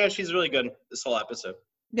 Oh yeah, she's really good this whole episode.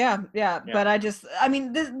 Yeah. But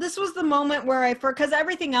this was the moment where because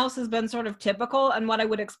everything else has been sort of typical and what I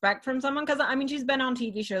would expect from someone, because she's been on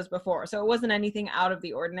TV shows before, so it wasn't anything out of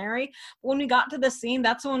the ordinary. But when we got to this scene,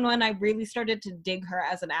 that's when I really started to dig her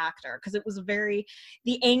as an actor, because it was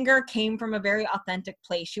the anger came from a very authentic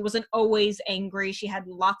place. She wasn't always angry. She had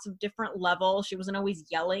lots of different levels. She wasn't always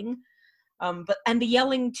yelling. And the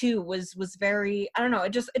yelling too was very, I don't know,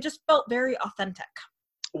 it just felt very authentic.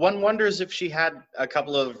 One wonders if she had a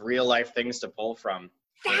couple of real life things to pull from.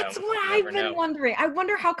 That's what I've been wondering. I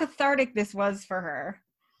wonder how cathartic this was for her.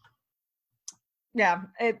 Yeah,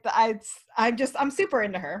 I'm super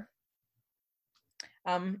into her.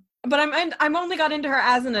 But I'm only got into her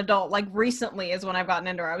as an adult. Like recently is when I've gotten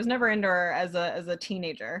into her. I was never into her as a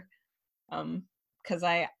teenager. Because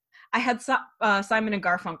I had Simon and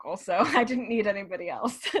Garfunkel, so I didn't need anybody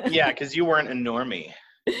else. Yeah, because you weren't a normie.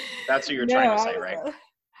 That's what you're trying to say, right?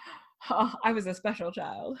 I was a special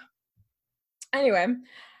child. Anyway,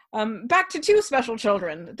 back to two special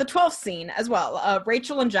children. The 12th scene as well.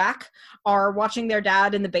 Rachel and Jack are watching their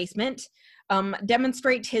dad in the basement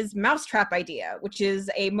demonstrate his mousetrap idea, which is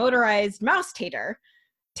a motorized mouse taser,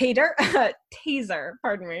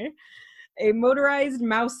 pardon me. A motorized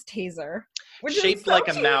mouse taser. Shaped like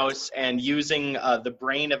a mouse and using the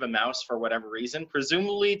brain of a mouse for whatever reason,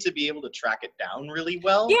 presumably to be able to track it down really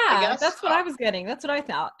well. Yeah, that's what I was getting. That's what I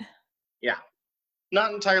thought. Yeah.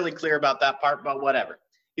 Not entirely clear about that part, but whatever.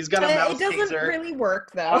 He's got a mouse taser. It doesn't really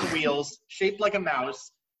work, though. On wheels, shaped like a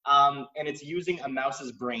mouse, and it's using a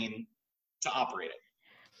mouse's brain to operate it.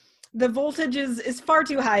 The voltage is far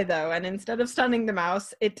too high, though, and instead of stunning the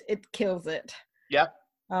mouse, it kills it. Yep.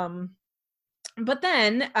 But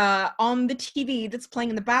then, on the TV that's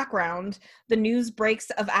playing in the background, the news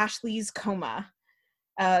breaks of Ashley's coma.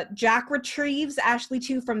 Jack retrieves Ashley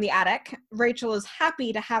 2 from the attic. Rachel is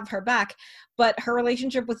happy to have her back, but her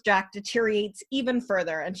relationship with Jack deteriorates even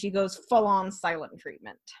further, and she goes full-on silent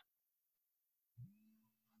treatment.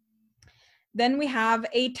 Then we have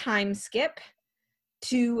a time skip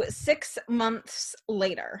to 6 months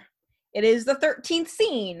later. It is the 13th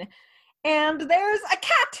scene, and there's a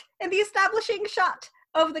cat in the establishing shot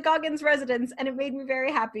of the Goggins residence, and it made me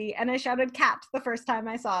very happy, and I shouted cat the first time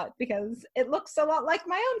I saw it because it looks a lot like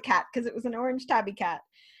my own cat because it was an orange tabby cat.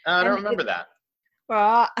 I don't remember that.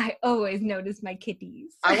 Well, I always notice my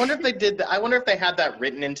kitties. I wonder if they did that. I wonder if they had that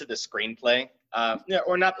written into the screenplay,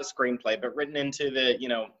 or not the screenplay, but written into the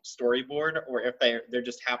storyboard, or if there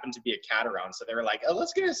just happened to be a cat around, so they were like, oh,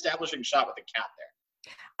 let's get an establishing shot with a cat there.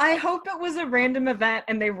 I hope it was a random event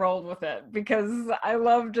and they rolled with it because I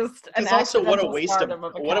love just an also what a accidental waste stardom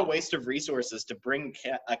of a what a cat. waste of resources to bring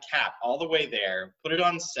a cat all the way there, put it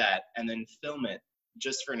on set, and then film it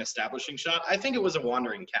just for an establishing shot. I think it was a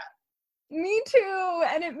wandering cat. Me too,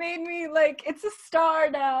 and it made me like, it's a star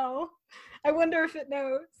now. I wonder if it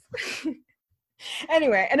knows.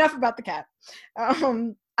 Anyway, enough about the cat.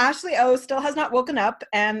 Ashley O still has not woken up,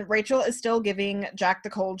 and Rachel is still giving Jack the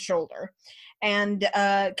cold shoulder. And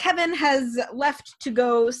Kevin has left to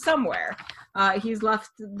go somewhere. He's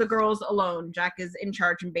left the girls alone. Jack is in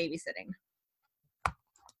charge and babysitting.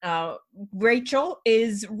 Rachel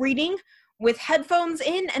is reading with headphones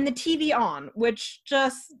in and the TV on, which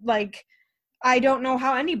just, like, I don't know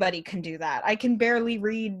how anybody can do that. I can barely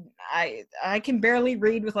read. I can barely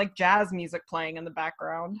read with, like, jazz music playing in the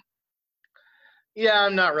background. Yeah,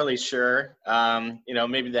 I'm not really sure.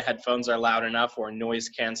 Maybe the headphones are loud enough or noise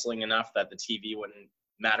canceling enough that the TV wouldn't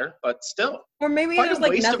matter, but still. Or maybe quite there's a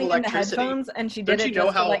like waste of nothing in the electricity. headphones and she did Don't it you know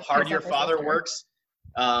just to, how like, hard piss your off her father sister. works?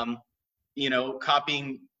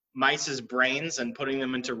 Copying mice's brains and putting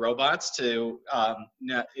them into robots to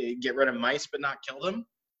get rid of mice but not kill them?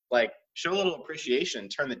 Like, show a little appreciation.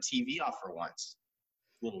 Turn the TV off for once.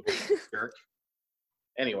 Little jerk.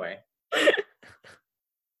 Anyway.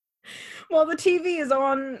 Well, the TV is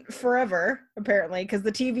on forever, apparently, because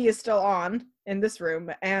the TV is still on in this room.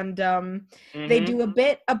 And they do a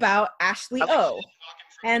bit about Ashley O.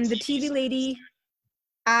 And the TV lady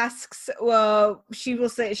asks,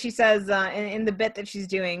 she says in the bit that she's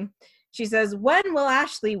doing, she says, when will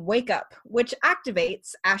Ashley wake up? Which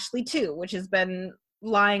activates Ashley 2, which has been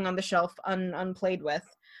lying on the shelf unplayed with.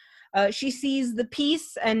 She sees the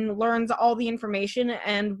piece and learns all the information,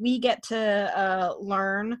 and we get to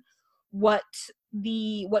learn what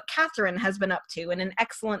Catherine has been up to in an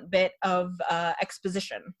excellent bit of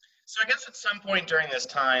exposition. So I guess at some point during this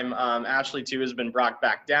time, Ashley 2 has been brought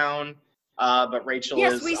back down, but Rachel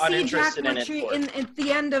is uninterested in it. At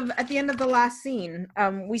the end of the last scene,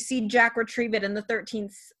 we see Jack retrieve it in the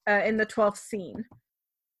 12th scene.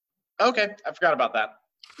 Okay, I forgot about that.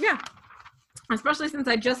 Yeah, especially since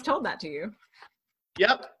I just told that to you.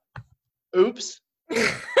 Yep. Oops.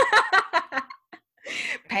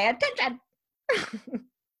 Pay attention.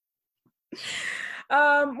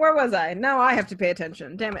 Where was I? Now I have to pay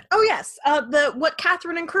attention. Damn it. Oh yes, what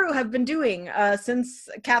Catherine and crew have been doing since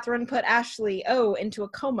Catherine put Ashley O into a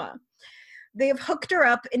coma. They have hooked her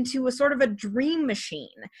up into a sort of a dream machine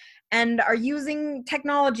and are using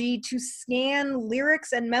technology to scan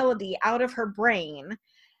lyrics and melody out of her brain.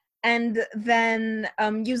 And then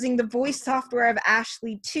using the voice software of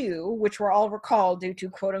Ashley 2, which were all recalled due to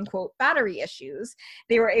quote-unquote battery issues,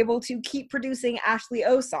 they were able to keep producing Ashley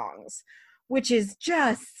O songs, which is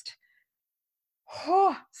just,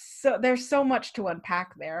 so there's so much to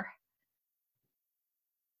unpack there.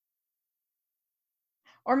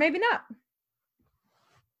 Or maybe not.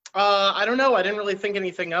 I don't know. I didn't really think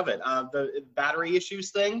anything of it. The battery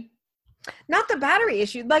issues thing? Not the battery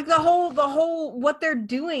issue, like the whole what they're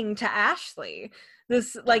doing to Ashley.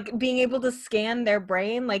 This, like, being able to scan their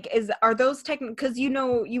brain, like, are those because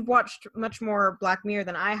you've watched much more Black Mirror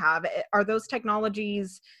than I have. Are those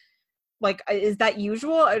technologies, like, is that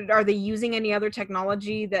usual? Are they using any other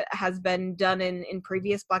technology that has been done in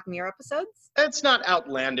previous Black Mirror episodes? It's not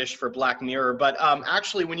outlandish for Black Mirror, but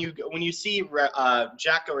actually when you see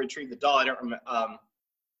Jack go retrieve the doll, I don't remember.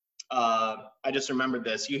 I just remembered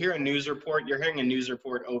this. You're hearing a news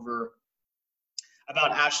report over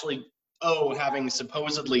about Ashley O having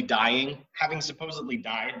supposedly died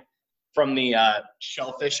from the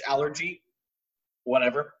shellfish allergy,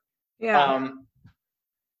 whatever. Yeah.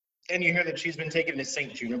 And you hear that she's been taken to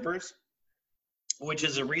St. Juniper's, which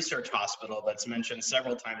is a research hospital that's mentioned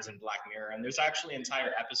several times in Black Mirror. And there's actually an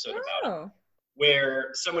entire episode about it,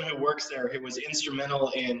 where someone who works there, who was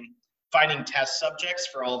instrumental in finding test subjects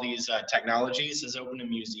for all these technologies, has opened a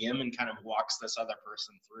museum and kind of walks this other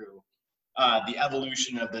person through the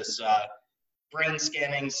evolution of this brain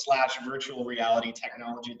scanning / virtual reality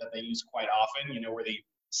technology that they use quite often, where they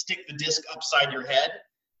stick the disc upside your head,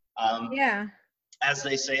 Yeah. as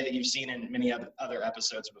they say, that you've seen in many other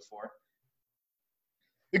episodes before.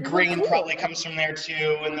 The Well, grain cool. probably comes from there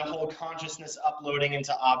too, and the whole consciousness uploading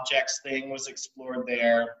into objects thing was explored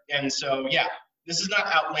there. And so, yeah, this is not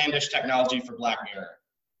outlandish technology for Black Mirror.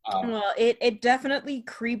 Well, it definitely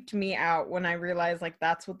creeped me out when I realized like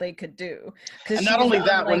that's what they could do. And not only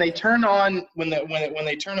that, when they turn on when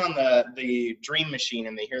they turn on the dream machine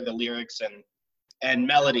and they hear the lyrics and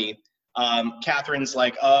melody, Catherine's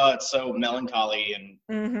like, "Oh, it's so melancholy," and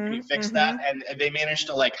can you fix that? And they managed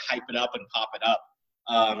to like hype it up and pop it up.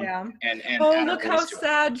 Yeah. And Oh, add a look how voice to it.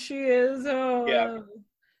 sad she is. Oh, Yeah.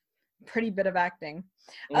 Pretty bit of acting.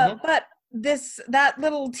 Mhm. But that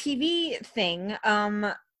little TV thing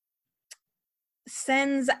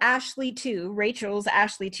sends Ashley 2, Rachel's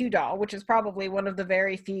Ashley 2 doll, which is probably one of the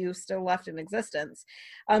very few still left in existence,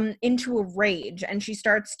 into a rage, and she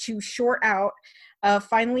starts to short out,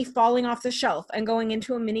 finally falling off the shelf and going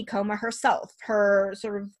into a mini coma herself. Her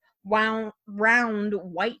sort of round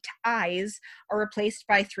white eyes are replaced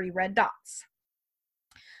by 3 red dots.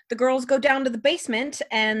 The girls go down to the basement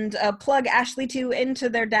and plug Ashley 2 into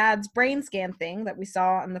their dad's brain scan thing that we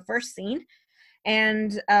saw in the first scene.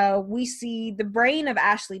 And we see the brain of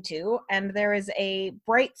Ashley 2, and there is a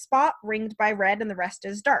bright spot ringed by red, and the rest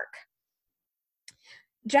is dark.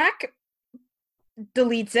 Jack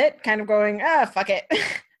deletes it, kind of going, fuck it.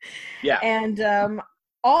 Yeah. And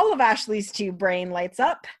all of Ashley's 2 brain lights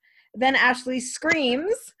up. Then Ashley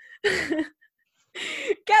screams, "Get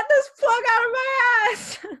this plug out of my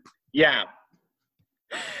ass!" Yeah.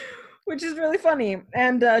 Which is really funny.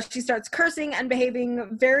 And she starts cursing and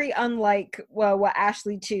behaving very unlike what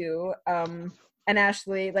Ashley 2, and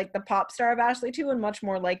Ashley, like the pop star of Ashley 2, and much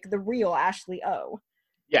more like the real Ashley O.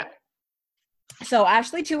 Yeah. So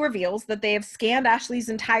Ashley 2 reveals that they have scanned Ashley's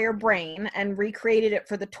entire brain and recreated it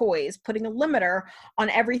for the toys, putting a limiter on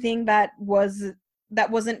everything that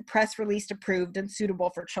wasn't press release approved and suitable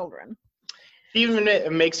for children. Even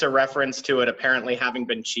it makes a reference to it apparently having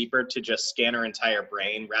been cheaper to just scan her entire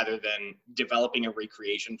brain rather than developing a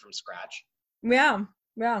recreation from scratch. Yeah.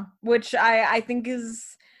 Which I think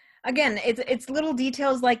is, again, it's little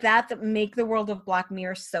details like that make the world of Black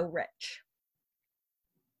Mirror so rich.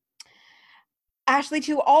 Ashley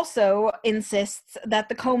 2 also insists that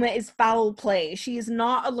the coma is foul play. She is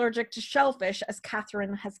not allergic to shellfish, as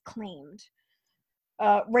Catherine has claimed.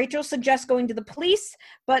 Rachel suggests going to the police,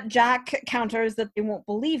 but Jack counters that they won't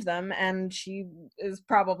believe them, and she is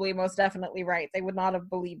probably most definitely right. They would not have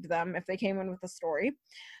believed them if they came in with a story.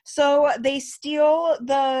 So they steal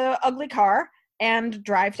the ugly car and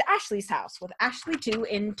drive to Ashley's house with Ashley 2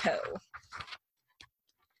 in tow.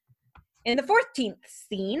 In the 14th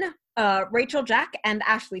scene, Rachel, Jack, and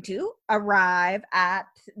Ashley 2 arrive at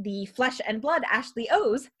the Flesh and Blood Ashley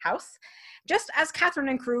O's house, just as Catherine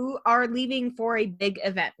and crew are leaving for a big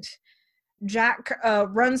event. Jack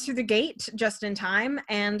runs through the gate just in time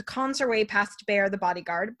and cons her way past Bear, the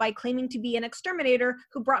bodyguard, by claiming to be an exterminator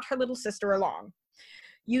who brought her little sister along.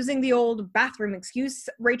 Using the old bathroom excuse,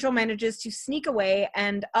 Rachel manages to sneak away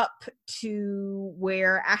and up to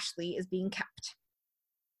where Ashley is being kept.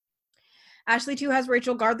 Ashley 2 has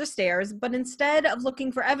Rachel guard the stairs, but instead of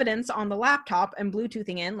looking for evidence on the laptop and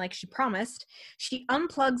Bluetoothing in like she promised, she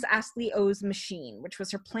unplugs Ashley O's machine, which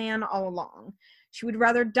was her plan all along. She would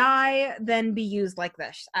rather die than be used like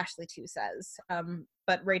this, Ashley 2 says,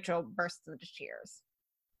 but Rachel bursts into tears.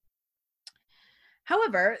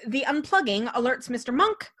 However, the unplugging alerts Mr.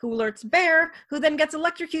 Monk, who alerts Bear, who then gets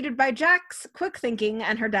electrocuted by Jack's quick thinking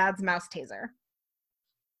and her dad's mouse taser.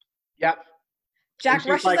 Yep. Jack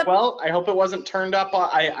rushes like, up. "Well, I hope it wasn't turned up.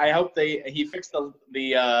 I hope he fixed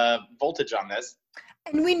the voltage on this."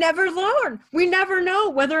 And we never learn. We never know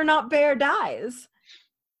whether or not Bear dies.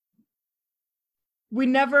 We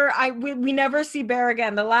never see Bear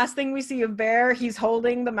again. The last thing we see of Bear, he's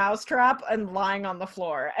holding the mousetrap and lying on the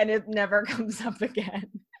floor, and it never comes up again.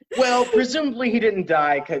 Well, presumably he didn't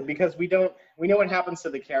die because we know what happens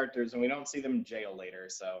to the characters and we don't see them in jail later.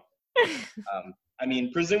 So, I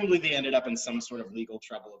mean, presumably they ended up in some sort of legal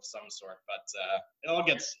trouble of some sort, but it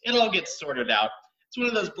all gets sorted out. It's one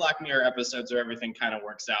of those Black Mirror episodes where everything kind of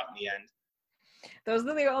works out in the end. Those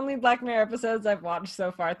are the only Black Mirror episodes I've watched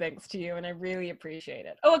so far, thanks to you, and I really appreciate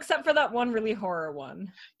it. Oh, except for that one really horror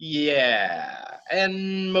one. Yeah,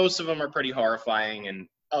 and most of them are pretty horrifying and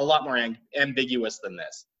a lot more ambiguous than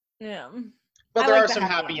this. Yeah. But I there like are the some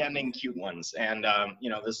happy happy ending. ending, cute ones, and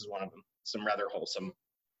this is one of them. Some rather wholesome.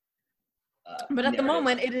 But at the narrative.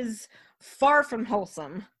 moment, it is far from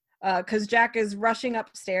wholesome, because Jack is rushing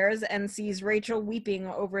upstairs and sees Rachel weeping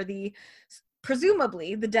over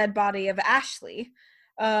presumably the dead body of Ashley,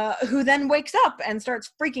 who then wakes up and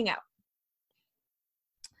starts freaking out.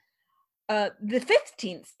 The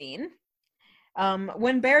 15th scene,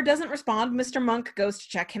 when Bear doesn't respond, Mr. Monk goes to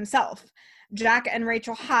check himself. Jack and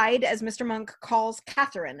Rachel hide as Mr. Monk calls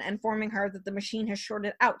Catherine, informing her that the machine has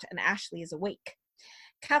shorted out and Ashley is awake.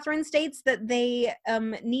 Catherine states that they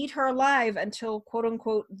need her alive until,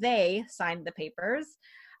 quote-unquote, they signed the papers.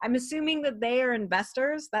 I'm assuming that they are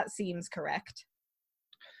investors. That seems correct.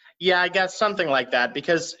 Yeah, I guess something like that,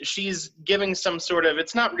 because she's giving some sort of,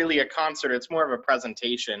 it's not really a concert, it's more of a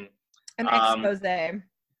presentation. An expose.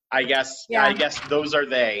 I guess those are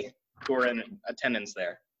they who are in attendance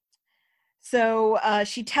there. So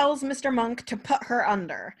she tells Mr. Monk to put her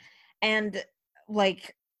under. And,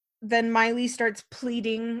 then Miley starts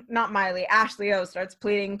pleading, not Miley, Ashley O starts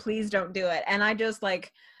pleading, please don't do it. And I just,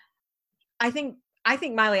 I think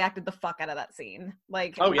Miley acted the fuck out of that scene.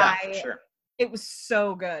 Oh, yeah, for sure. It was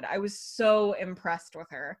so good. I was so impressed with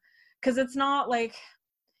her. Because it's not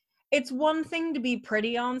it's one thing to be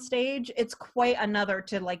pretty on stage. It's quite another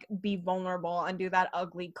to be vulnerable and do that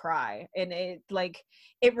ugly cry. And it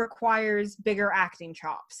requires bigger acting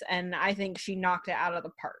chops. And I think she knocked it out of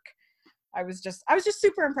the park. I was just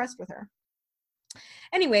super impressed with her.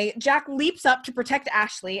 Anyway, Jack leaps up to protect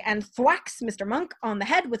Ashley and thwacks Mr. Monk on the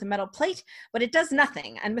head with a metal plate, but it does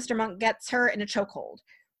nothing, and Mr. Monk gets her in a chokehold.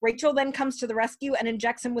 Rachel then comes to the rescue and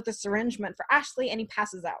injects him with a syringe meant for Ashley, and he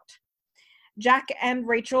passes out. Jack and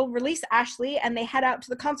Rachel release Ashley, and they head out to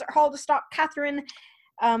the concert hall to stop Catherine,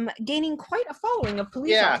 gaining quite a following of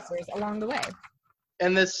police officers along the way.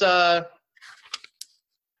 And this,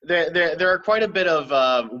 there are quite a bit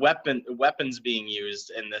of weapons being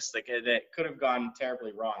used in this that could have gone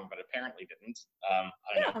terribly wrong, but apparently didn't. I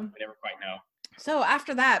don't know. We never quite know. So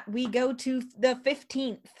after that, we go to the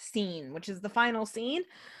 15th scene, which is the final scene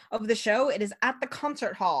of the show. It is at the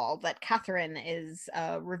concert hall that Catherine is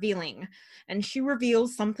revealing. And she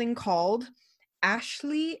reveals something called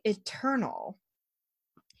Ashley Eternal.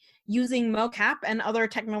 Using mocap and other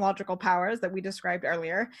technological powers that we described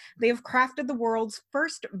earlier, they have crafted the world's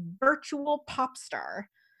first virtual pop star.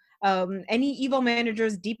 Any evil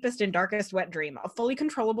manager's deepest and darkest wet dream, a fully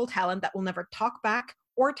controllable talent that will never talk back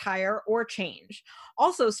or tire or change.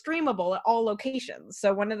 Also streamable at all locations.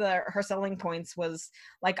 So one of her selling points was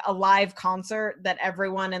a live concert that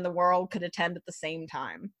everyone in the world could attend at the same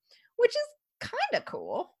time, which is kind of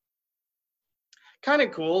cool. Kind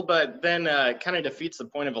of cool, but then kind of defeats the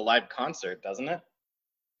point of a live concert, doesn't it?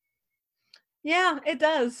 Yeah, it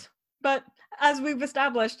does. But as we've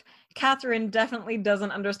established, Catherine definitely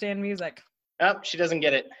doesn't understand music. Oh, she doesn't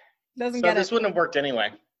get it. Doesn't get it. So this wouldn't have worked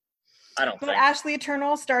anyway. I don't think. But Ashley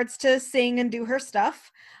Eternal starts to sing and do her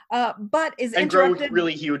stuff, but is and interrupted. Grow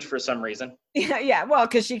really huge for some reason. Yeah, well,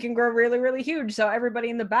 because she can grow really, really huge, so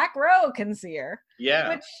everybody in the back row can see her. Yeah.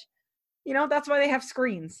 Which, that's why they have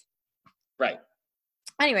screens. Right.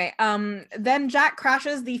 Anyway, then Jack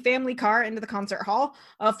crashes the family car into the concert hall,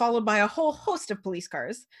 followed by a whole host of police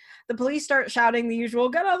cars. The police start shouting the usual,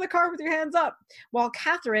 "Get out of the car with your hands up," while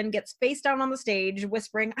Catherine gets face down on the stage,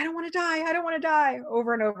 whispering, "I don't want to die, I don't want to die,"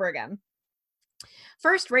 over and over again.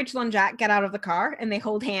 First, Rachel and Jack get out of the car, and they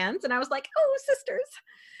hold hands, and I was like, oh, sisters.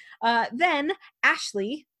 Then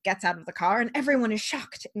Ashley gets out of the car, and everyone is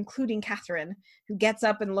shocked, including Catherine, who gets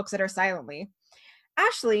up and looks at her silently.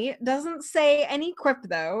 Ashley doesn't say any quip,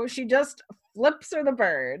 though. She just flips her the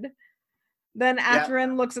bird. Then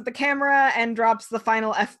Catherine looks at the camera and drops the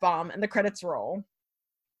final F-bomb, and the credits roll.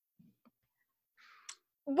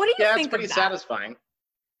 What do you think of that? Yeah, it's pretty satisfying.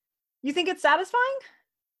 You think it's satisfying?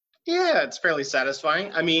 Yeah, it's fairly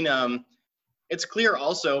satisfying. I mean, it's clear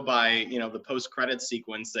also by, the post-credits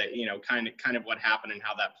sequence that, kind of what happened and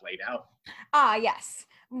how that played out. Ah, yes.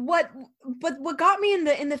 What got me in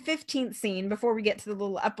the 15th scene before we get to the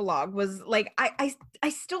little epilogue was I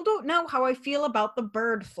still don't know how I feel about the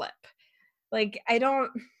bird flip. I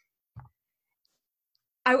don't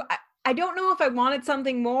know if I wanted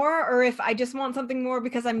something more or if I just want something more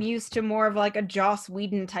because I'm used to more of a Joss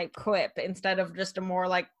Whedon type quip instead of just a more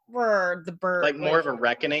the bird. More of a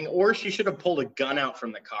reckoning, or she should have pulled a gun out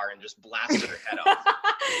from the car and just blasted her head off.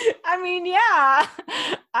 I mean, yeah,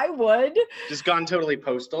 I would. Just gone totally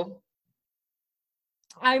postal.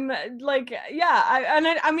 I'm yeah,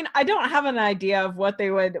 I mean, I don't have an idea of what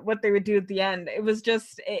they would do at the end. It was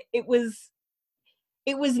just, it was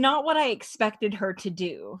it was not what I expected her to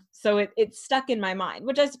do. So it stuck in my mind,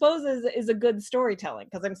 which I suppose is a good storytelling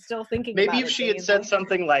because I'm still thinking Maybe about if it she had days said later.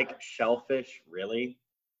 something like shellfish, really?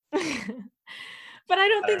 But I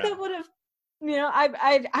don't I think don't that know. would have,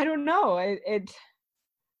 I don't know.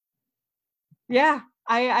 Yeah,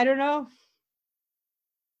 I don't know.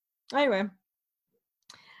 Anyway,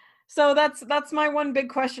 so that's my one big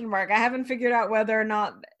question mark. I haven't figured out whether or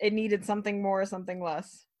not it needed something more or something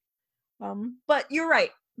less. But you're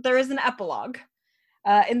right. There is an epilogue.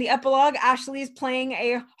 In the epilogue, Ashley's playing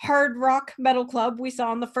a hard rock metal club we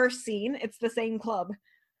saw in the first scene. It's the same club.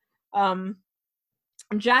 Um,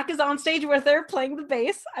 Jack is on stage with her playing the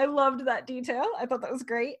bass. I loved that detail. I thought that was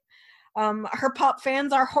great. Her pop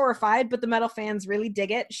fans are horrified, but the metal fans really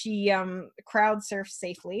dig it. She crowd surfs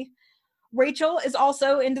safely. Rachel is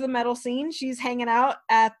also into the metal scene. She's hanging out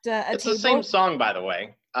at a It's the same table. song, by the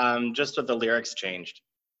way, just with the lyrics changed.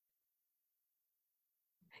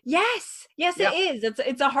 Yes, yes, it Yep. is.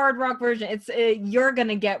 It's a hard rock version. It's you're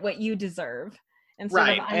gonna get what you deserve instead of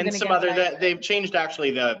Right, I'm and gonna some get what other I that they've deserve. changed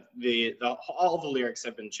actually the all the lyrics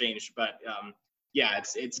have been changed, but yeah,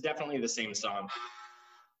 it's definitely the same song.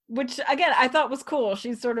 Which again I thought was cool.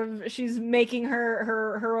 She's making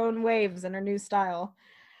her own waves in her new style.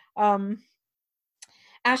 Um,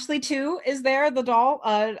 Ashley 2 is there, the doll.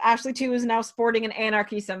 Ashley 2 is now sporting an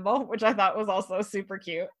anarchy symbol, which I thought was also super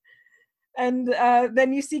cute. And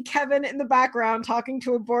then you see Kevin in the background talking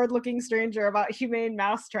to a bored-looking stranger about humane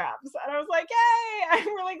mouse traps. And I was like, yay! I'm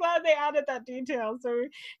really glad they added that detail. So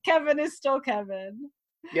Kevin is still Kevin.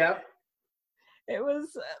 Yep. It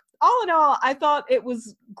was, all in all, I thought it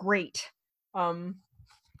was great. One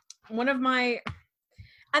of my,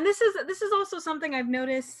 and this is also something I've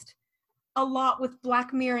noticed a lot with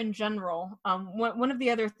Black Mirror in general. One of the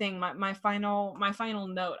other thing, my final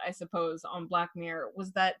note, I suppose, on Black Mirror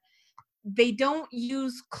was that they don't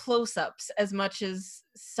use close-ups as much as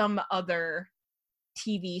some other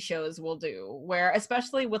TV shows will do, where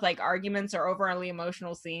especially with like arguments or overly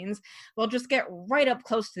emotional scenes, they'll just get right up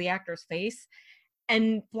close to the actor's face.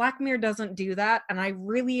 And Black Mirror doesn't do that, and I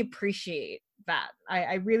really appreciate that.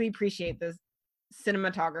 I really appreciate this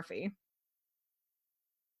cinematography.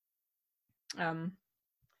 Um,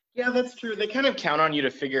 Yeah, that's true. They kind of count on you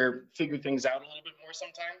to figure things out a little bit more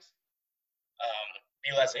sometimes.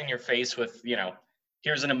 Be less in your face with,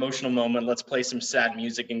 here's an emotional moment, let's play some sad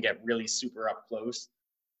music and get really super up close.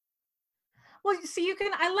 Well, so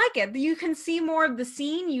I like it. You can see more of the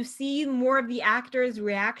scene. You see more of the actor's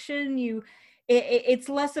reaction. It's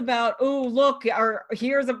less about, oh, look, or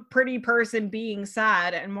here's a pretty person being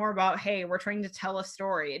sad, and more about, hey, we're trying to tell a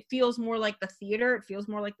story. It feels more like the theater. It feels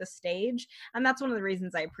more like the stage. And that's one of the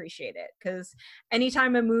reasons I appreciate it. Because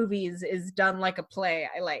anytime a movie is done like a play,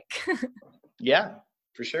 I like. Yeah,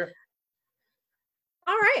 for sure.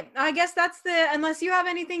 All right. I guess unless you have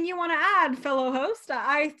anything you want to add, fellow host,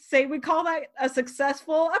 I say we call that a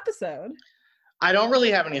successful episode. I don't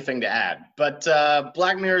really have anything to add, but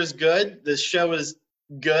Black Mirror is good. This show is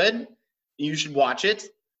good. You should watch it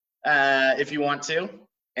if you want to,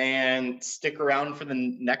 and stick around for the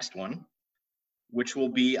next one, which will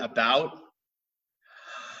be about,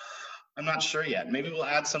 I'm not sure yet. Maybe we'll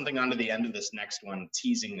add something onto the end of this next one,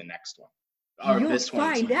 teasing the next one. Or You'll this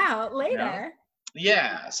one. find out later.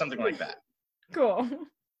 Yeah, something like that. Cool.